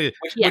 Okay. I'm just gonna.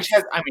 Which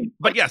has,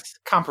 but yes,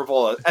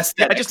 comparable aesthetics.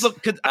 Yeah, I just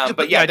look.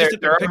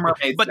 There are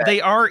mermaids, but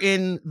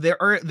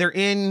they're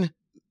in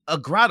a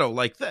grotto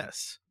like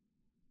this.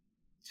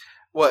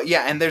 Well,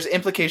 yeah, and there's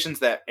implications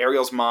that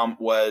Ariel's mom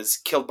was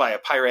killed by a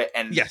pirate,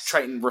 and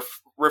Triton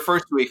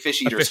refers to a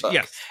fish eater's hook.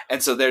 Yes.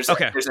 And so there's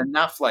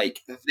enough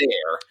there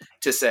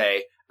to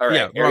say, all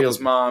right, Ariel's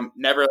mom,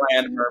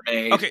 Neverland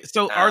mermaid. Okay,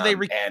 so are they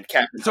and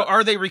Captain? So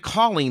are they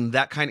recalling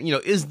that kind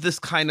of? Is this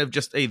kind of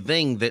just a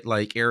thing that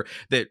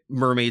that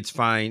mermaids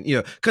find?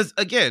 Because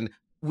again,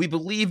 we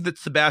believe that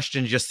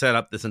Sebastian just set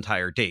up this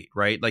entire date,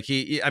 right? Like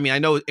I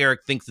know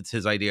Eric thinks it's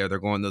his idea. They're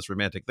going this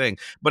romantic thing,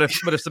 but if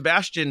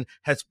Sebastian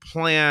has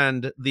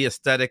planned the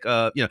aesthetic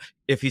of,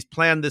 if he's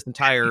planned this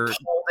entire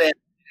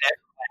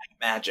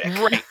magic,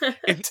 right?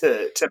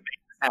 to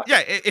make.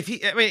 Yeah, if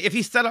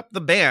he set up the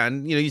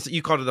band,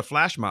 you called it a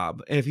flash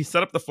mob, and if he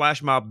set up the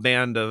flash mob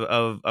band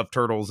of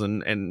turtles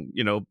and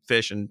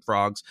fish and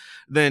frogs,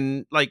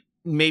 then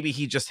maybe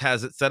he just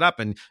has it set up,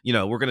 and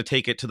we're going to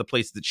take it to the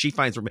place that she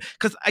finds.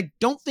 Because I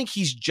don't think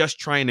he's just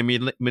trying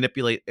to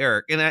manipulate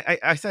Eric, and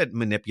I said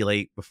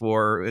manipulate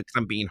before because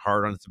I'm being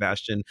hard on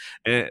Sebastian,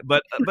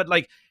 but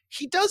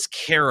he does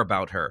care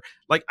about her.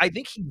 I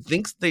think he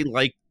thinks they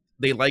like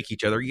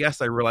each other. Yes,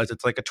 I realize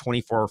it's like a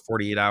 24 or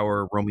 48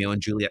 hour Romeo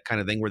and Juliet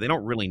kind of thing where they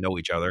don't really know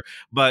each other,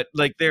 but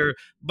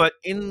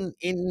in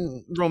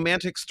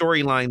romantic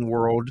storyline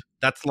world,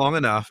 that's long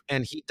enough,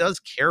 and he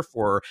does care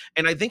for her,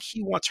 and I think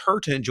he wants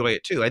her to enjoy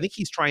it too. I think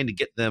he's trying to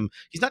get them.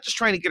 He's not just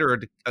trying to get her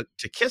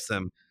to kiss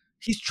him.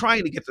 He's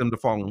trying to get them to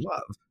fall in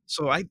love.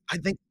 So I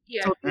think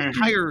so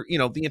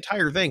the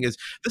entire thing is,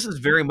 this is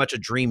very much a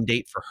dream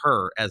date for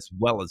her as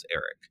well as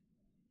Eric.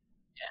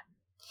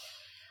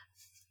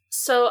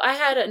 So I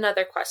had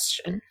another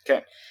question.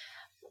 Okay.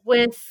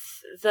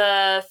 With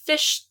the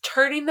fish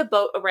turning the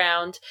boat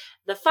around,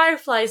 the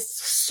fireflies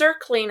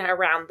circling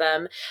around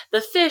them,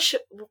 the fish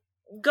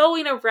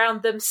going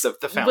around them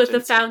with the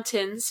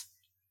fountains,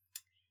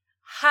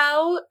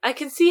 I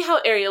can see how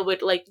Ariel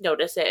would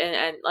notice it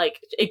and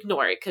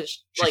ignore it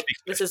because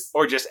this is,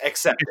 or just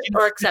accept it,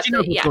 she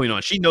knows what's going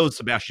on. She knows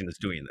Sebastian is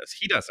doing this.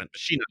 He doesn't, but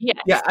she knows.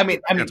 Yeah. I mean,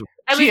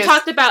 we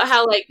talked about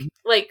how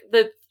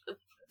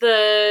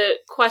the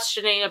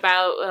questioning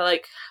about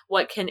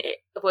what can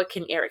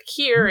Eric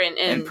hear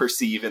and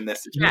perceive in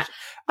this situation. Yeah.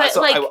 But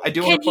I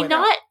do want to point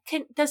out.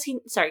 Does he?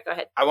 Sorry, go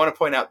ahead. I want to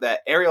point out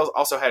that Ariel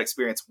also had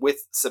experience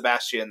with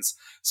Sebastian's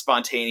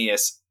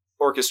spontaneous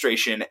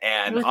orchestration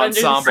and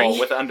ensemble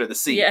with Under the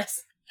Sea.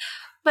 Yes,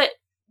 but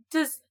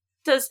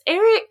does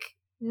Eric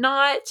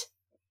not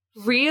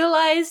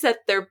realize that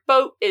their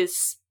boat is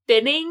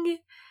spinning?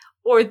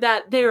 Or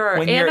that there are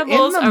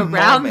animals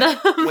around them.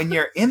 When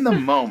you're in the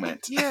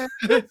moment. Yeah.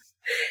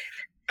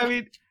 I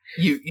mean,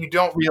 you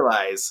don't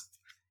realize,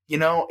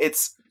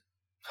 it's,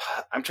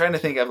 I'm trying to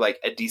think of a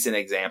decent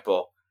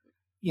example,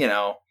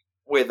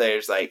 where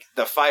there's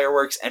the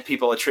fireworks and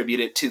people attribute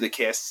it to the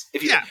kiss.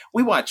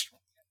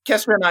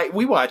 Kester and I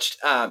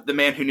watched The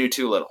Man Who Knew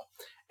Too Little,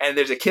 and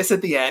there's a kiss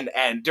at the end,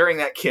 and during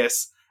that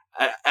kiss,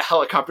 a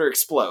helicopter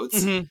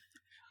explodes. Mm-hmm.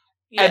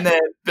 Yeah. And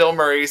then Bill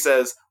Murray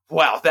says,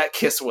 wow, that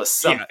kiss was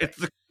something. Yeah, it's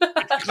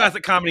the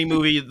classic comedy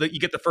movie that you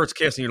get the first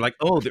kiss and you're like,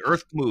 oh, the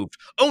earth moved.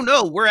 Oh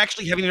no, we're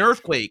actually having an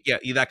earthquake. Yeah,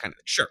 that kind of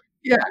thing. Sure.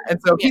 Yeah, and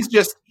so he's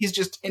just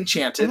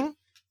enchanted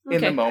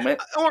in the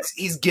moment.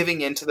 He's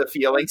giving into the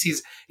feelings.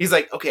 He's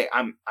like, okay,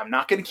 I'm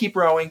not going to keep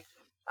rowing.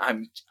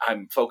 I'm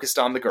focused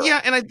on the girl. Yeah,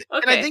 and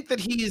I think that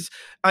he's.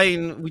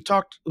 We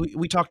talked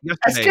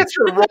yesterday.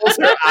 Sketcher rolls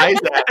her eyes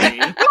at me.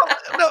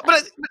 No,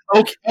 but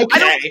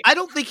okay. I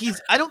don't think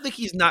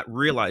he's not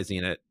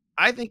realizing it.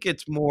 I think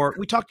it's more,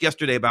 we talked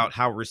yesterday about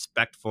how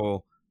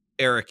respectful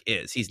Eric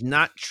is. He's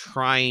not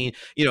trying,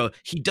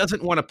 he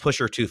doesn't want to push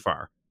her too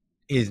far.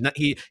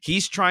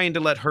 He's trying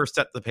to let her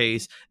set the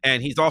pace.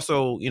 And he's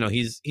also,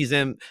 he's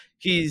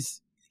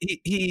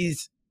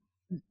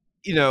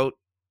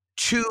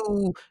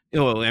too,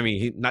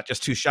 not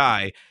just too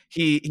shy.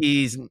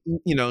 He's,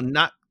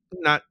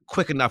 not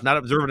quick enough, not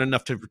observant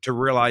enough to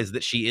realize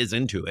that she is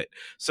into it.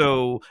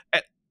 So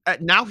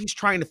now he's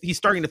starting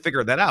to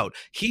figure that out.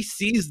 He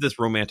sees this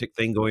romantic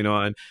thing going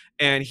on,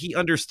 and he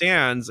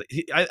understands.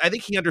 I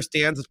think he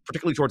understands,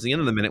 particularly towards the end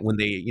of the minute when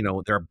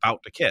they're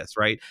about to kiss.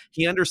 Right?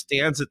 He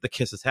understands that the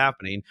kiss is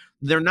happening.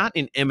 They're not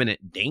in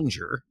imminent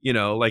danger.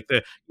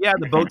 The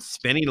boat's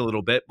spinning a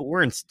little bit, but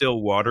we're in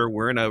still water.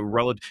 We're in a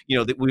relative. We're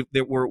in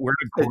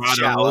a grotto.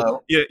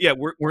 Shallow. Yeah.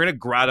 We're in a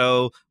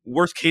grotto.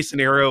 Worst case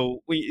scenario,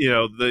 we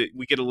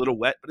get a little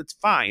wet, but it's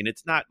fine.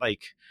 It's not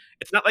like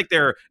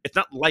they're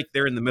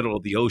in the middle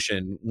of the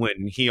ocean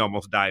when he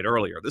almost died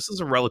earlier. This is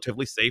a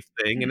relatively safe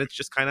thing, and it's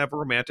just kind of a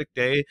romantic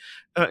day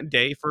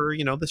for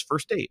this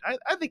first date.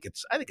 I think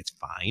it's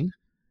fine.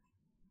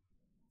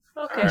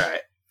 Okay. All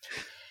right.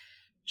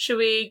 Should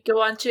we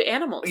go on to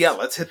animals? Yeah,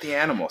 let's hit the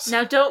animals.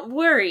 Now, don't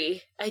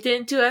worry. I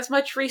didn't do as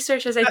much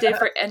research as I did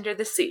for Enter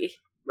the Sea.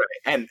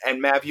 Right.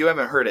 And Mav, you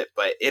haven't heard it,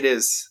 but it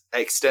is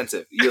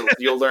extensive.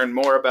 You'll learn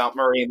more about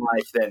marine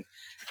life than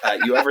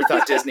you ever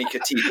thought Disney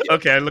could teach you.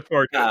 Okay, I look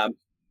forward to it.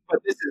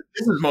 But this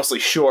is mostly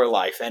shore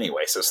life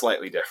anyway, so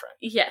slightly different.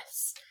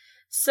 Yes.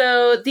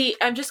 So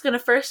I'm just going to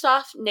first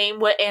off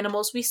name what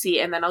animals we see,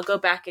 and then I'll go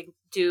back and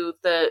do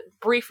the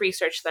brief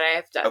research that I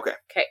have done. Okay.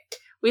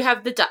 We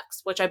have the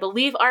ducks, which I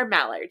believe are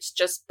mallards,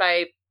 just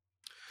by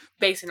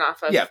basing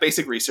off of... Yeah,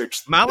 basic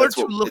research. Mallards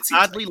who look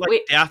oddly like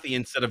Daffy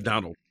instead of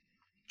Donald.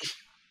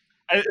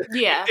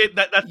 Yeah.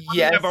 That's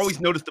something I've always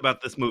noticed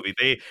about this movie.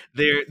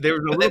 They're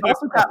a they've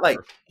also got like...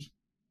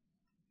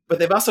 But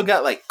they've also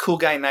got like cool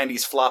guy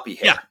 90s floppy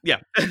hair.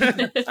 Yeah.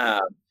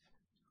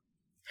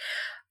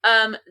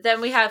 Then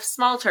we have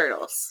small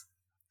turtles.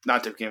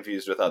 Not to be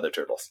confused with other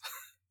turtles.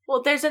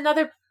 Well, there's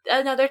another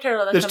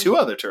turtle. There's two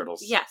other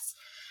turtles. Yes.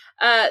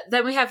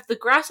 Then we have the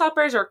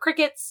grasshoppers or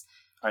crickets.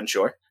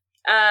 Unsure.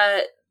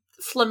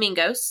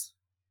 Flamingos.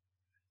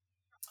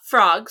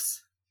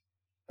 Frogs.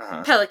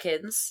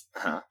 Pelicans.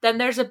 Then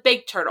there's a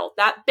big turtle.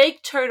 That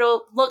big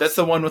turtle looks... That's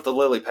the one with the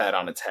lily pad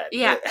on its head.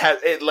 Yeah.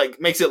 It like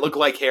makes it look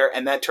like hair,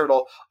 and that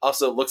turtle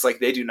also looks like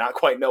they do not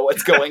quite know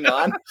what's going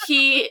on.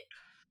 He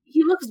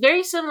looks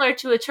very similar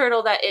to a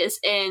turtle that is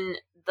in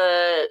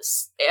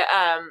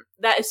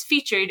that is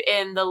featured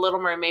in the Little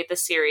Mermaid, the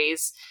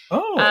series.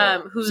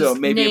 Whose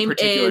name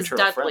is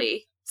Dudley. Friend.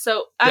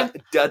 So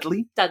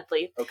Dudley?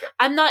 Dudley. Okay.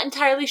 I'm not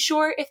entirely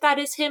sure if that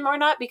is him or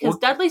not, because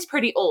Dudley's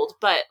pretty old,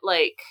 but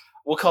like...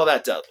 We'll call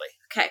that Dudley.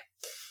 Okay.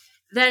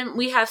 Then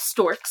we have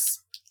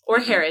storks, or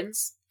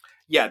herons.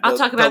 Yeah. I'll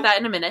talk about that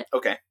in a minute.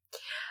 Okay.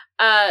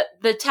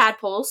 The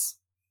tadpoles.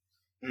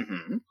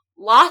 Mm-hmm.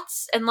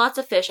 Lots and lots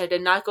of fish. I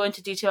did not go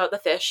into detail about the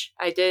fish.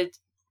 I did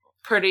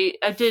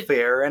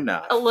fair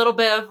enough. A little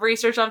bit of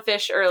research on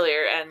fish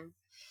earlier,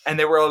 and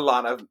there were a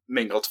lot of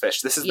mingled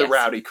fish. This is the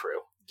rowdy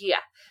crew.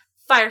 Yeah.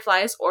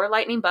 Fireflies or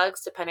lightning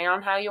bugs, depending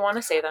on how you want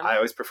to say them. I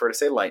always prefer to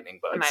say lightning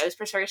bugs. And I always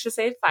prefer to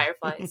say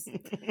fireflies.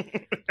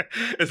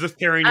 Is this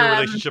tearing your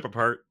relationship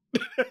apart?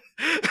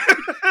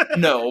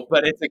 No,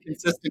 but it's a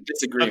consistent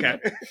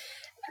disagreement.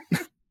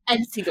 Okay.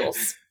 And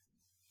seagulls.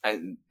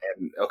 And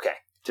okay,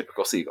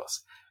 typical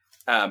seagulls.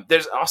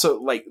 There's also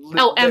like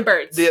and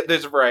birds.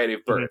 There's a variety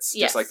of birds,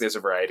 Yes. just like there's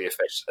a variety of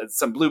fish.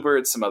 Some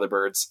bluebirds, some other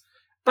birds.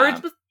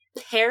 Birds with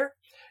hair.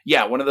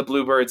 Yeah, one of the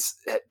bluebirds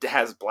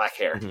has black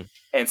hair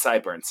and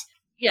sideburns.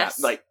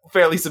 Yes, like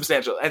fairly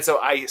substantial. And so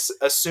I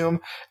assume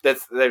that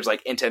there's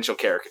like intentional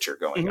caricature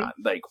going on.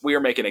 Like we're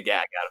making a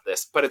gag out of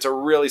this, but it's a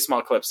really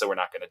small clip, so we're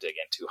not going to dig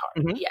in too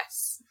hard.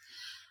 Yes.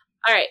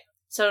 All right.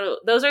 So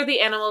those are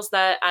the animals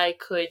that I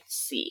could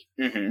see.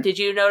 Did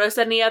you notice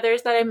any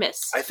others that I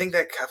missed? I think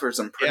that covers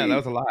them pretty. Yeah, that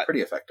was a lot.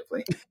 Pretty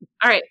effectively.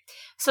 All right.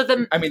 So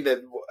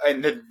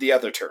the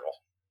other turtle.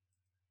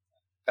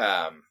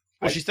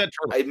 Well, she said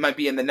turtle. It might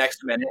be in the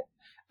next minute.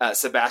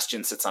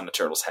 Sebastian sits on the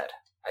turtle's head.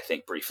 I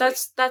think briefly.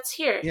 That's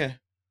here. Yeah.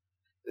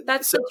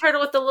 That's the turtle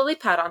with the lily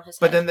pad on his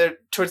head. But then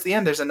towards the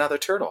end, there's another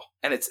turtle,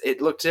 and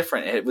it looked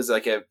different. It was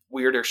like a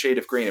weirder shade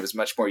of green. It was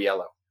much more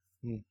yellow.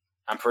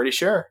 I'm pretty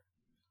sure.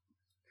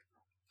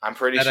 I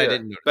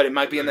didn't know. But it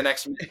might be in the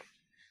next minute.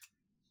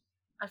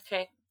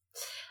 Okay.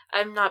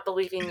 I'm not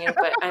believing you,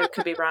 but I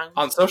could be wrong.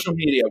 On social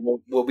media,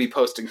 we'll be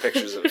posting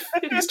pictures of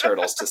these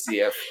turtles to see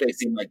if they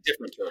seem like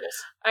different turtles.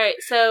 All right,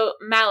 so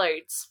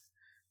mallards.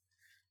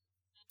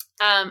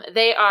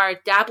 They are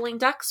dabbling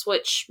ducks,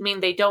 which mean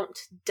they don't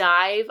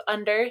dive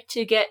under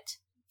to get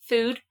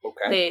food.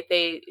 Okay.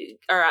 They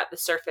are at the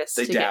surface.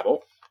 They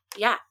dabble.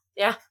 Yeah.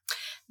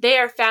 They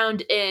are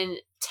found in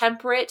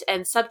temperate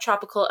and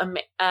subtropical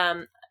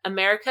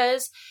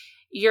Americas,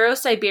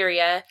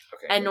 Euro-Siberia,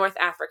 and North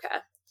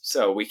Africa.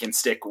 So we can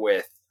stick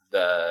with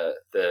the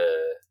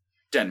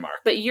Denmark.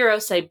 But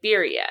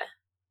Euro-Siberia.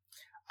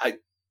 I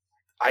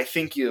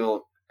think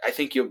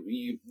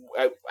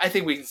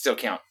we can still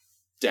count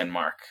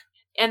Denmark.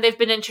 And they've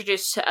been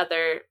introduced to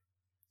other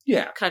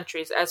Yeah.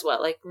 countries as well,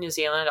 like New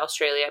Zealand,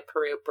 Australia,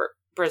 Peru,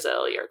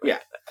 Brazil, Uruguay. Yeah.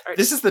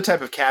 This is the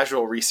type of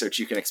casual research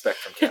you can expect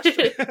from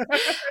Castro.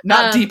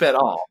 Not deep at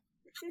all.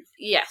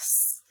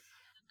 Yes.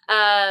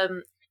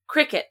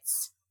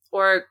 Crickets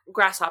or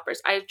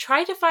grasshoppers. I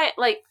tried to find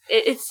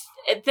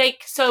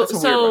so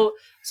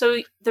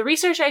the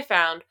research I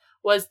found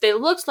was they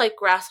looked like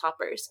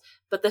grasshoppers,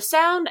 but the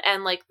sound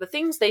and like the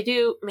things they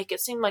do make it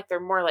seem like they're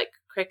more like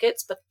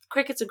crickets, but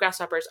crickets and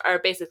grasshoppers are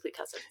basically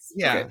cousins.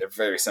 Yeah. Okay, they're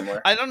very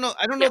similar. I don't know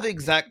the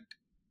exact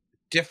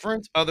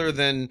difference other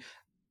than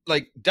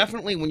like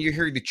definitely when you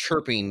hear the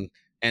chirping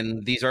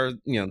and these are,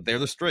 they're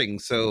the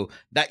strings. So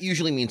that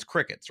usually means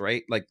crickets,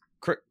 right? Like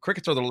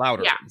crickets are the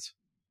louder ones.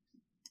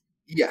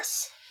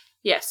 Yes.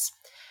 Yes.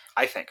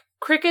 I think.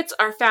 Crickets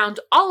are found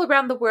all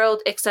around the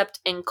world except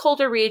in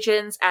colder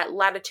regions at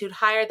latitude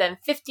higher than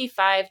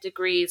 55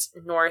 degrees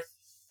north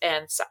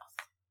and south.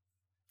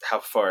 How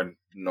far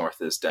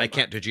north is Denmark? I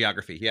can't do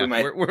geography. Yeah, we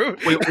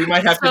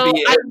might have to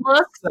be I in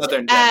looked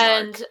southern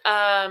Denmark.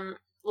 and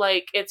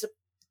it's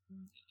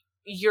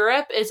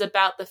Europe is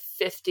about the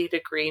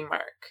 50-degree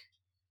mark.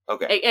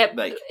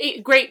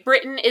 Okay. Great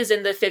Britain is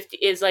in the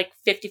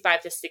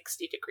 55 to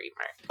 60-degree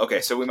mark.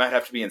 Okay, so we might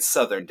have to be in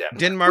southern Denmark.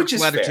 Denmark's which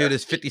is latitude fair.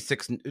 is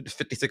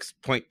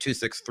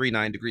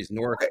 56.2639 degrees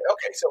north.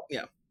 Okay, so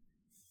yeah,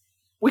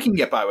 we can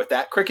get by with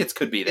that. Crickets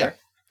could be there.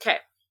 Okay.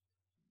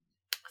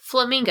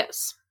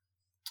 Flamingos.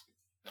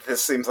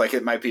 This seems like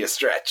it might be a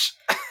stretch.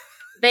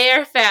 They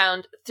are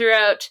found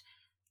throughout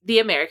the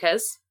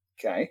Americas,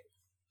 Okay.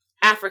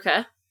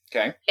 Africa,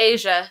 Okay.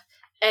 Asia,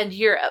 and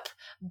Europe.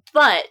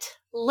 But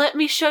let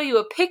me show you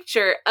a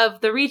picture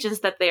of the regions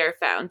that they are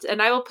found, and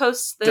I will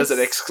post this. Does it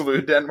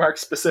exclude Denmark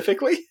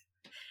specifically?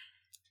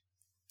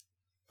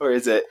 Or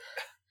is it?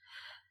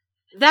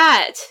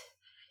 That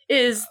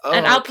is,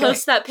 and I'll okay.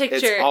 post that picture.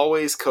 It's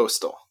always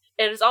coastal.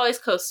 It is always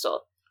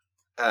coastal.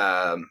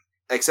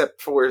 Except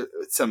for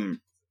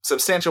some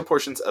substantial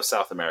portions of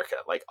South America,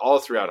 like all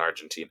throughout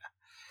Argentina.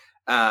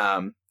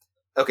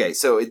 Okay,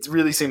 so it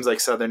really seems like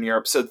Southern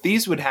Europe. So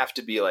these would have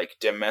to be like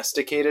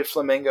domesticated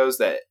flamingos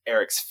that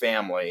Eric's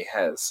family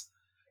has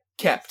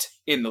kept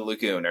in the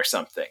lagoon or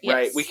something, Yes.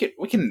 right? We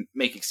can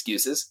make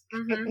excuses.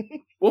 Mm-hmm.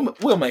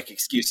 We'll make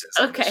excuses.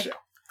 On this Okay. show.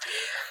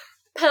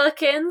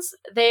 Pelicans,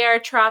 they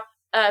are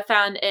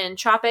found in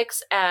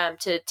tropics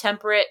to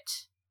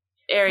temperate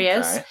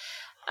areas.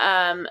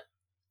 Okay.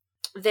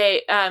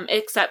 They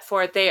except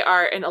for they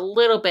are in a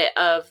little bit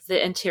of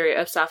the interior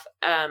of South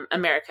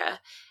America,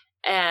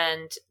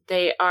 and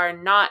they are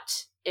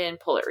not in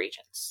polar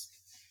regions.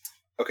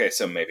 Okay,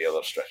 so maybe a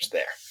little stretch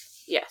there.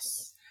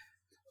 Yes.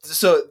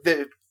 So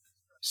the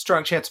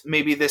strong chance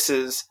maybe this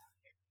is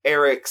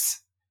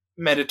Eric's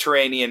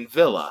Mediterranean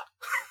villa.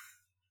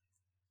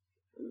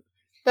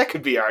 That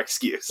could be our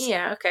excuse.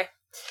 Yeah, okay.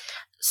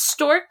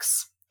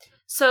 Storks.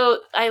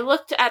 So I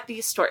looked at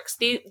these storks.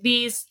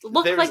 These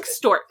look like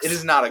storks. It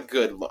is not a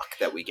good look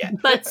that we get.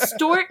 But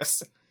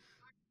storks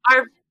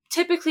are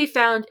typically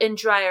found in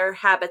drier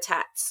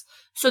habitats.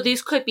 So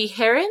these could be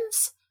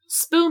herons,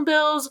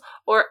 spoonbills,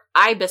 or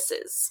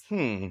ibises.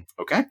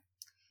 Okay.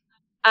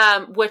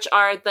 Which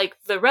are like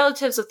the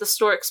relatives of the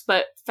storks,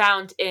 but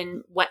found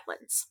in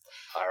wetlands.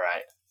 All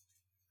right.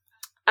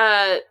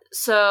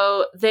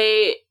 So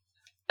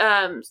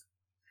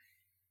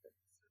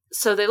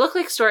they look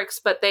like storks,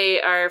 but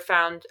they are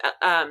found,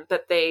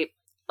 but they,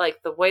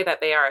 like, the way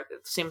that they are,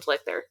 it seems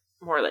like they're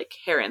more like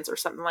herons or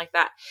something like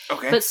that.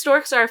 Okay. But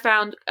storks are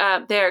found,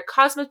 they're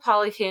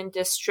cosmopolitan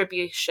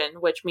distribution,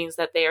 which means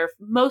that they are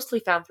mostly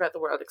found throughout the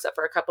world, except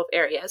for a couple of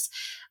areas,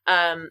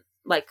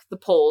 like the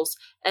poles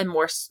and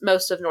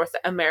most of North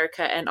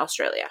America and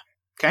Australia.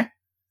 Okay.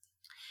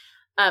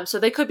 So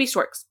they could be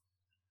storks.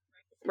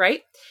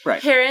 Right?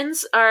 Right.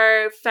 Herons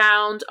are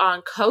found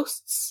on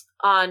coasts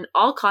on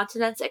all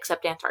continents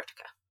except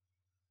Antarctica.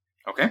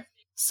 Okay.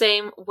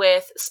 Same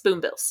with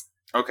spoonbills.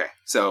 Okay.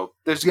 So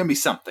there's going to be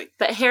something.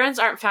 But herons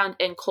aren't found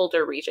in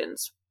colder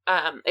regions,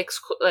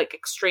 like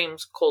extreme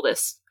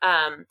coldest.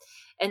 And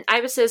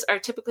ibises are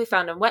typically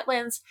found in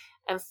wetlands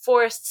and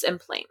forests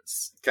and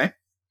plains. Okay.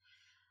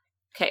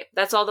 Okay,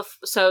 that's all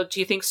so do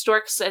you think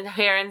storks and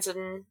herons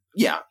and...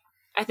 Yeah.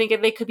 I think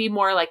they could be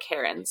more like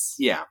herons.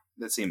 Yeah.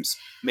 That seems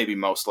maybe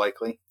most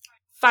likely.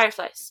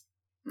 Fireflies.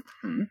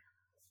 Mm-hmm.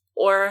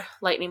 Or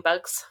lightning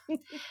bugs.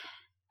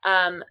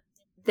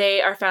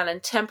 They are found in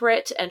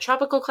temperate and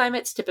tropical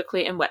climates,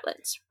 typically in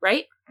wetlands,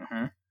 right?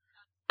 Mm-hmm.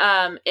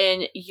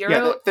 In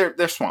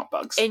they're swamp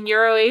bugs. In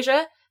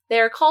Eurasia, they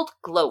are called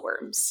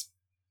glowworms.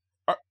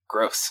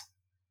 Gross.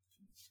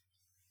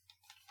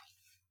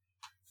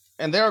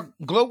 And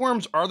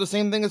glowworms are the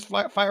same thing as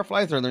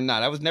fireflies, or they're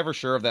not? I was never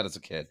sure of that as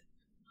a kid.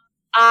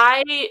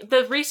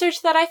 The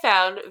research that I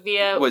found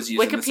via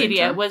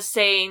Wikipedia was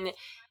saying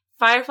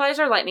fireflies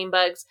are lightning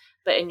bugs,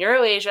 but in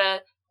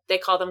Eurasia they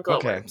call them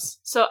glowworms.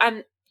 Okay. So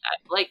I'm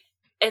like,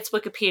 it's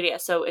Wikipedia,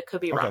 so it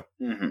could be wrong.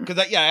 Because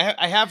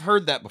I have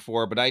heard that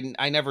before, but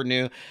I never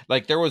knew.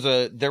 Like I was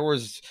a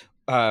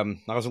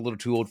little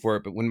too old for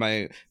it, but when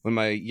my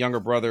younger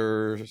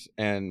brothers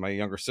and my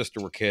younger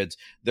sister were kids,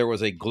 there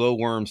was a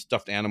glowworm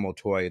stuffed animal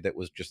toy that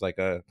was just like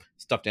a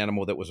stuffed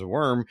animal that was a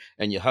worm,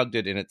 and you hugged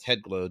it and its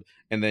head glowed,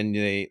 and then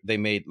they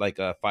made like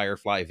a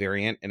firefly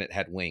variant and it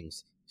had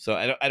wings.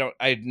 So but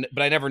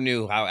I never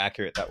knew how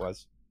accurate that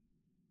was.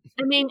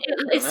 I mean,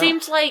 it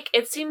seemed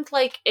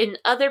like in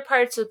other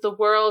parts of the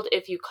world,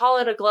 if you call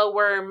it a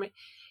glowworm,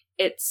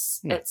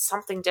 it's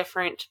something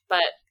different,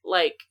 but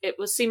like it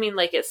seemed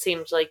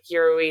like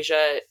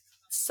Eurasia,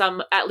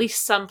 at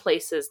least some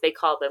places they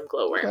call them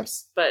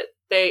glowworms, but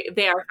they are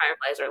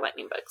fireflies or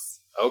lightning bugs.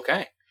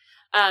 Okay.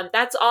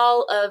 That's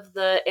all of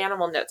the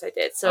animal notes I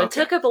did. So It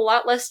took up a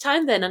lot less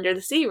time than Under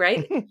the Sea,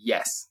 right?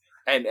 Yes.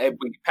 And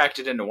we packed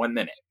it into 1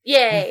 minute.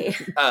 Yay.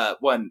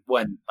 One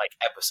like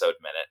episode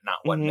minute, not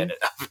 1 minute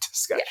of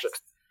discussion.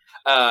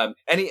 Yes.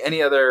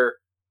 Any other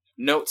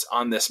notes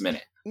on this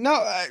minute?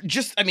 No,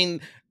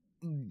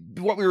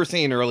 what we were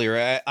saying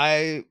earlier,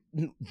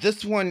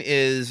 this one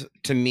is,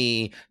 to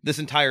me, this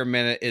entire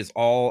minute is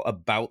all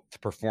about the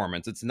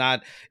performance. It's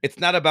not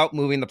about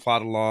moving the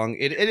plot along.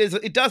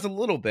 It does a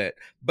little bit,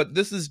 but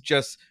this is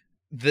just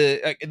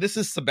this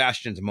is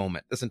Sebastian's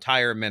moment. This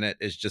entire minute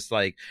is just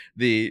like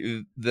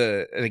the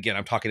and again,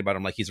 I'm talking about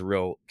him like he's a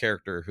real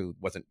character who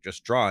wasn't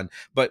just drawn,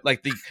 but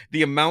like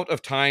the amount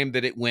of time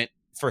that it went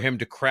for him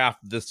to craft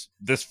this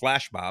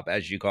flash mob,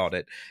 as you called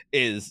it,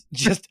 is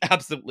just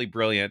absolutely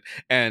brilliant.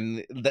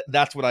 And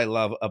that's what I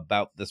love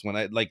about this one.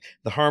 I like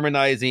the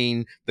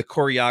harmonizing, the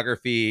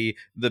choreography,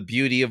 the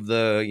beauty of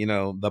the, you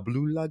know, the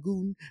Blue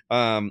Lagoon.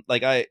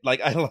 I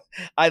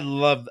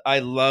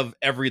love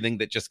everything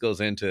that just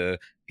goes into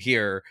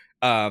here.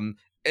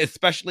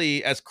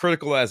 Especially as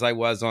critical as I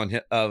was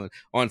on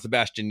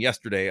Sebastian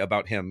yesterday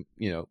about him,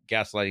 you know,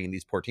 gaslighting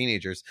these poor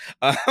teenagers.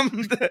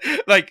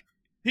 Like,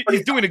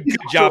 he's doing a good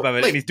job of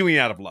it, and he's doing it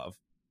out of love.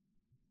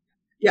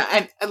 Yeah,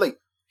 and like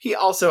he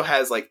also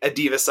has like a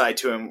diva side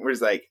to him, where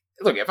he's like,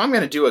 "Look, if I'm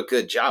going to do a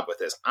good job with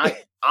this, I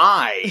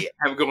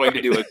am going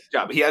to do a good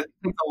job." He has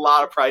a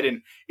lot of pride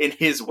in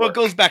his work. Well, it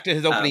goes back to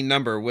his opening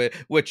number,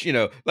 which, you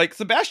know, like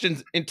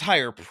Sebastian's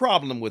entire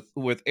problem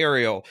with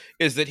Ariel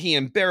is that she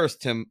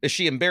embarrassed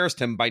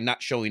him by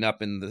not showing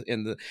up in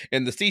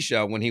the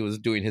seashell when he was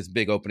doing his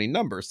big opening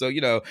number. So,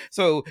 you know,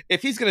 so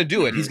if he's going to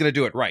do it, he's going to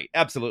do it right.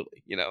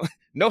 Absolutely, you know,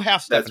 no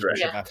half steps from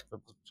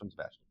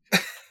Sebastian.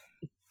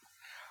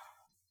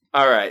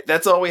 All right,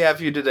 that's all we have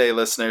for you today,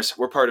 listeners.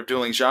 We're part of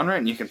Dueling Genre,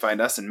 and you can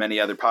find us and many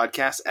other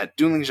podcasts at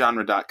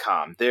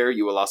duelinggenre.com. There,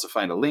 you will also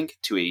find a link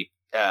to a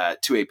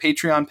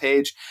Patreon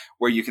page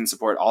where you can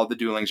support all the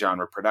Dueling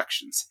Genre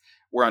productions.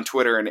 We're on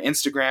Twitter and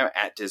Instagram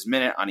at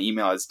DisMinute, on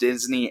email as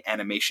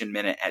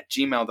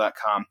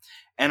DisneyAnimationMinute@gmail.com,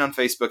 and on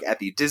Facebook at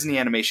the Disney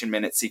Animation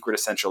Minute Secret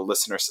Essential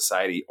Listener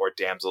Society or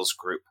Damsels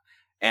Group.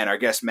 And our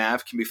guest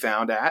Mav can be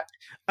found at...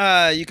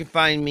 You can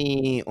find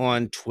me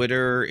on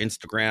Twitter,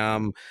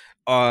 Instagram,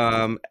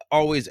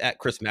 always at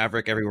Chris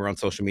Maverick everywhere on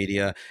social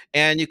media.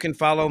 And you can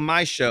follow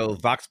my show,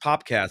 Vox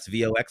Popcast,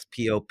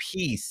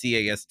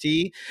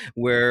 VOXPOPCAST,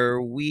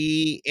 where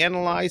we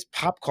analyze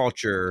pop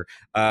culture,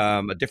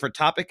 a different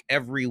topic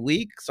every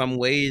week, some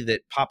way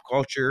that pop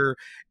culture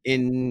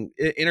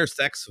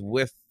intersects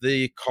with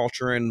the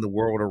culture and the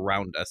world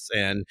around us.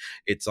 And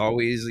it's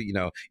always, you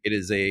know, it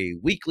is a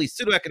weekly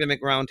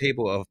pseudo-academic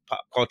roundtable of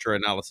pop culture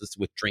analysis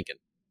with drinking.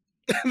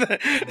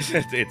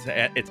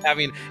 it's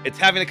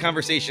having a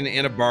conversation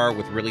in a bar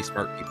with really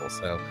smart people.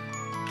 So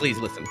please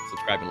listen,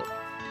 subscribe, and listen.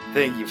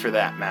 Thank you for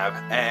that, Mav.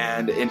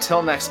 And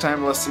until next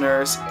time,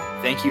 listeners,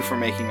 thank you for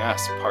making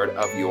us part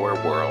of your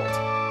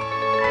world.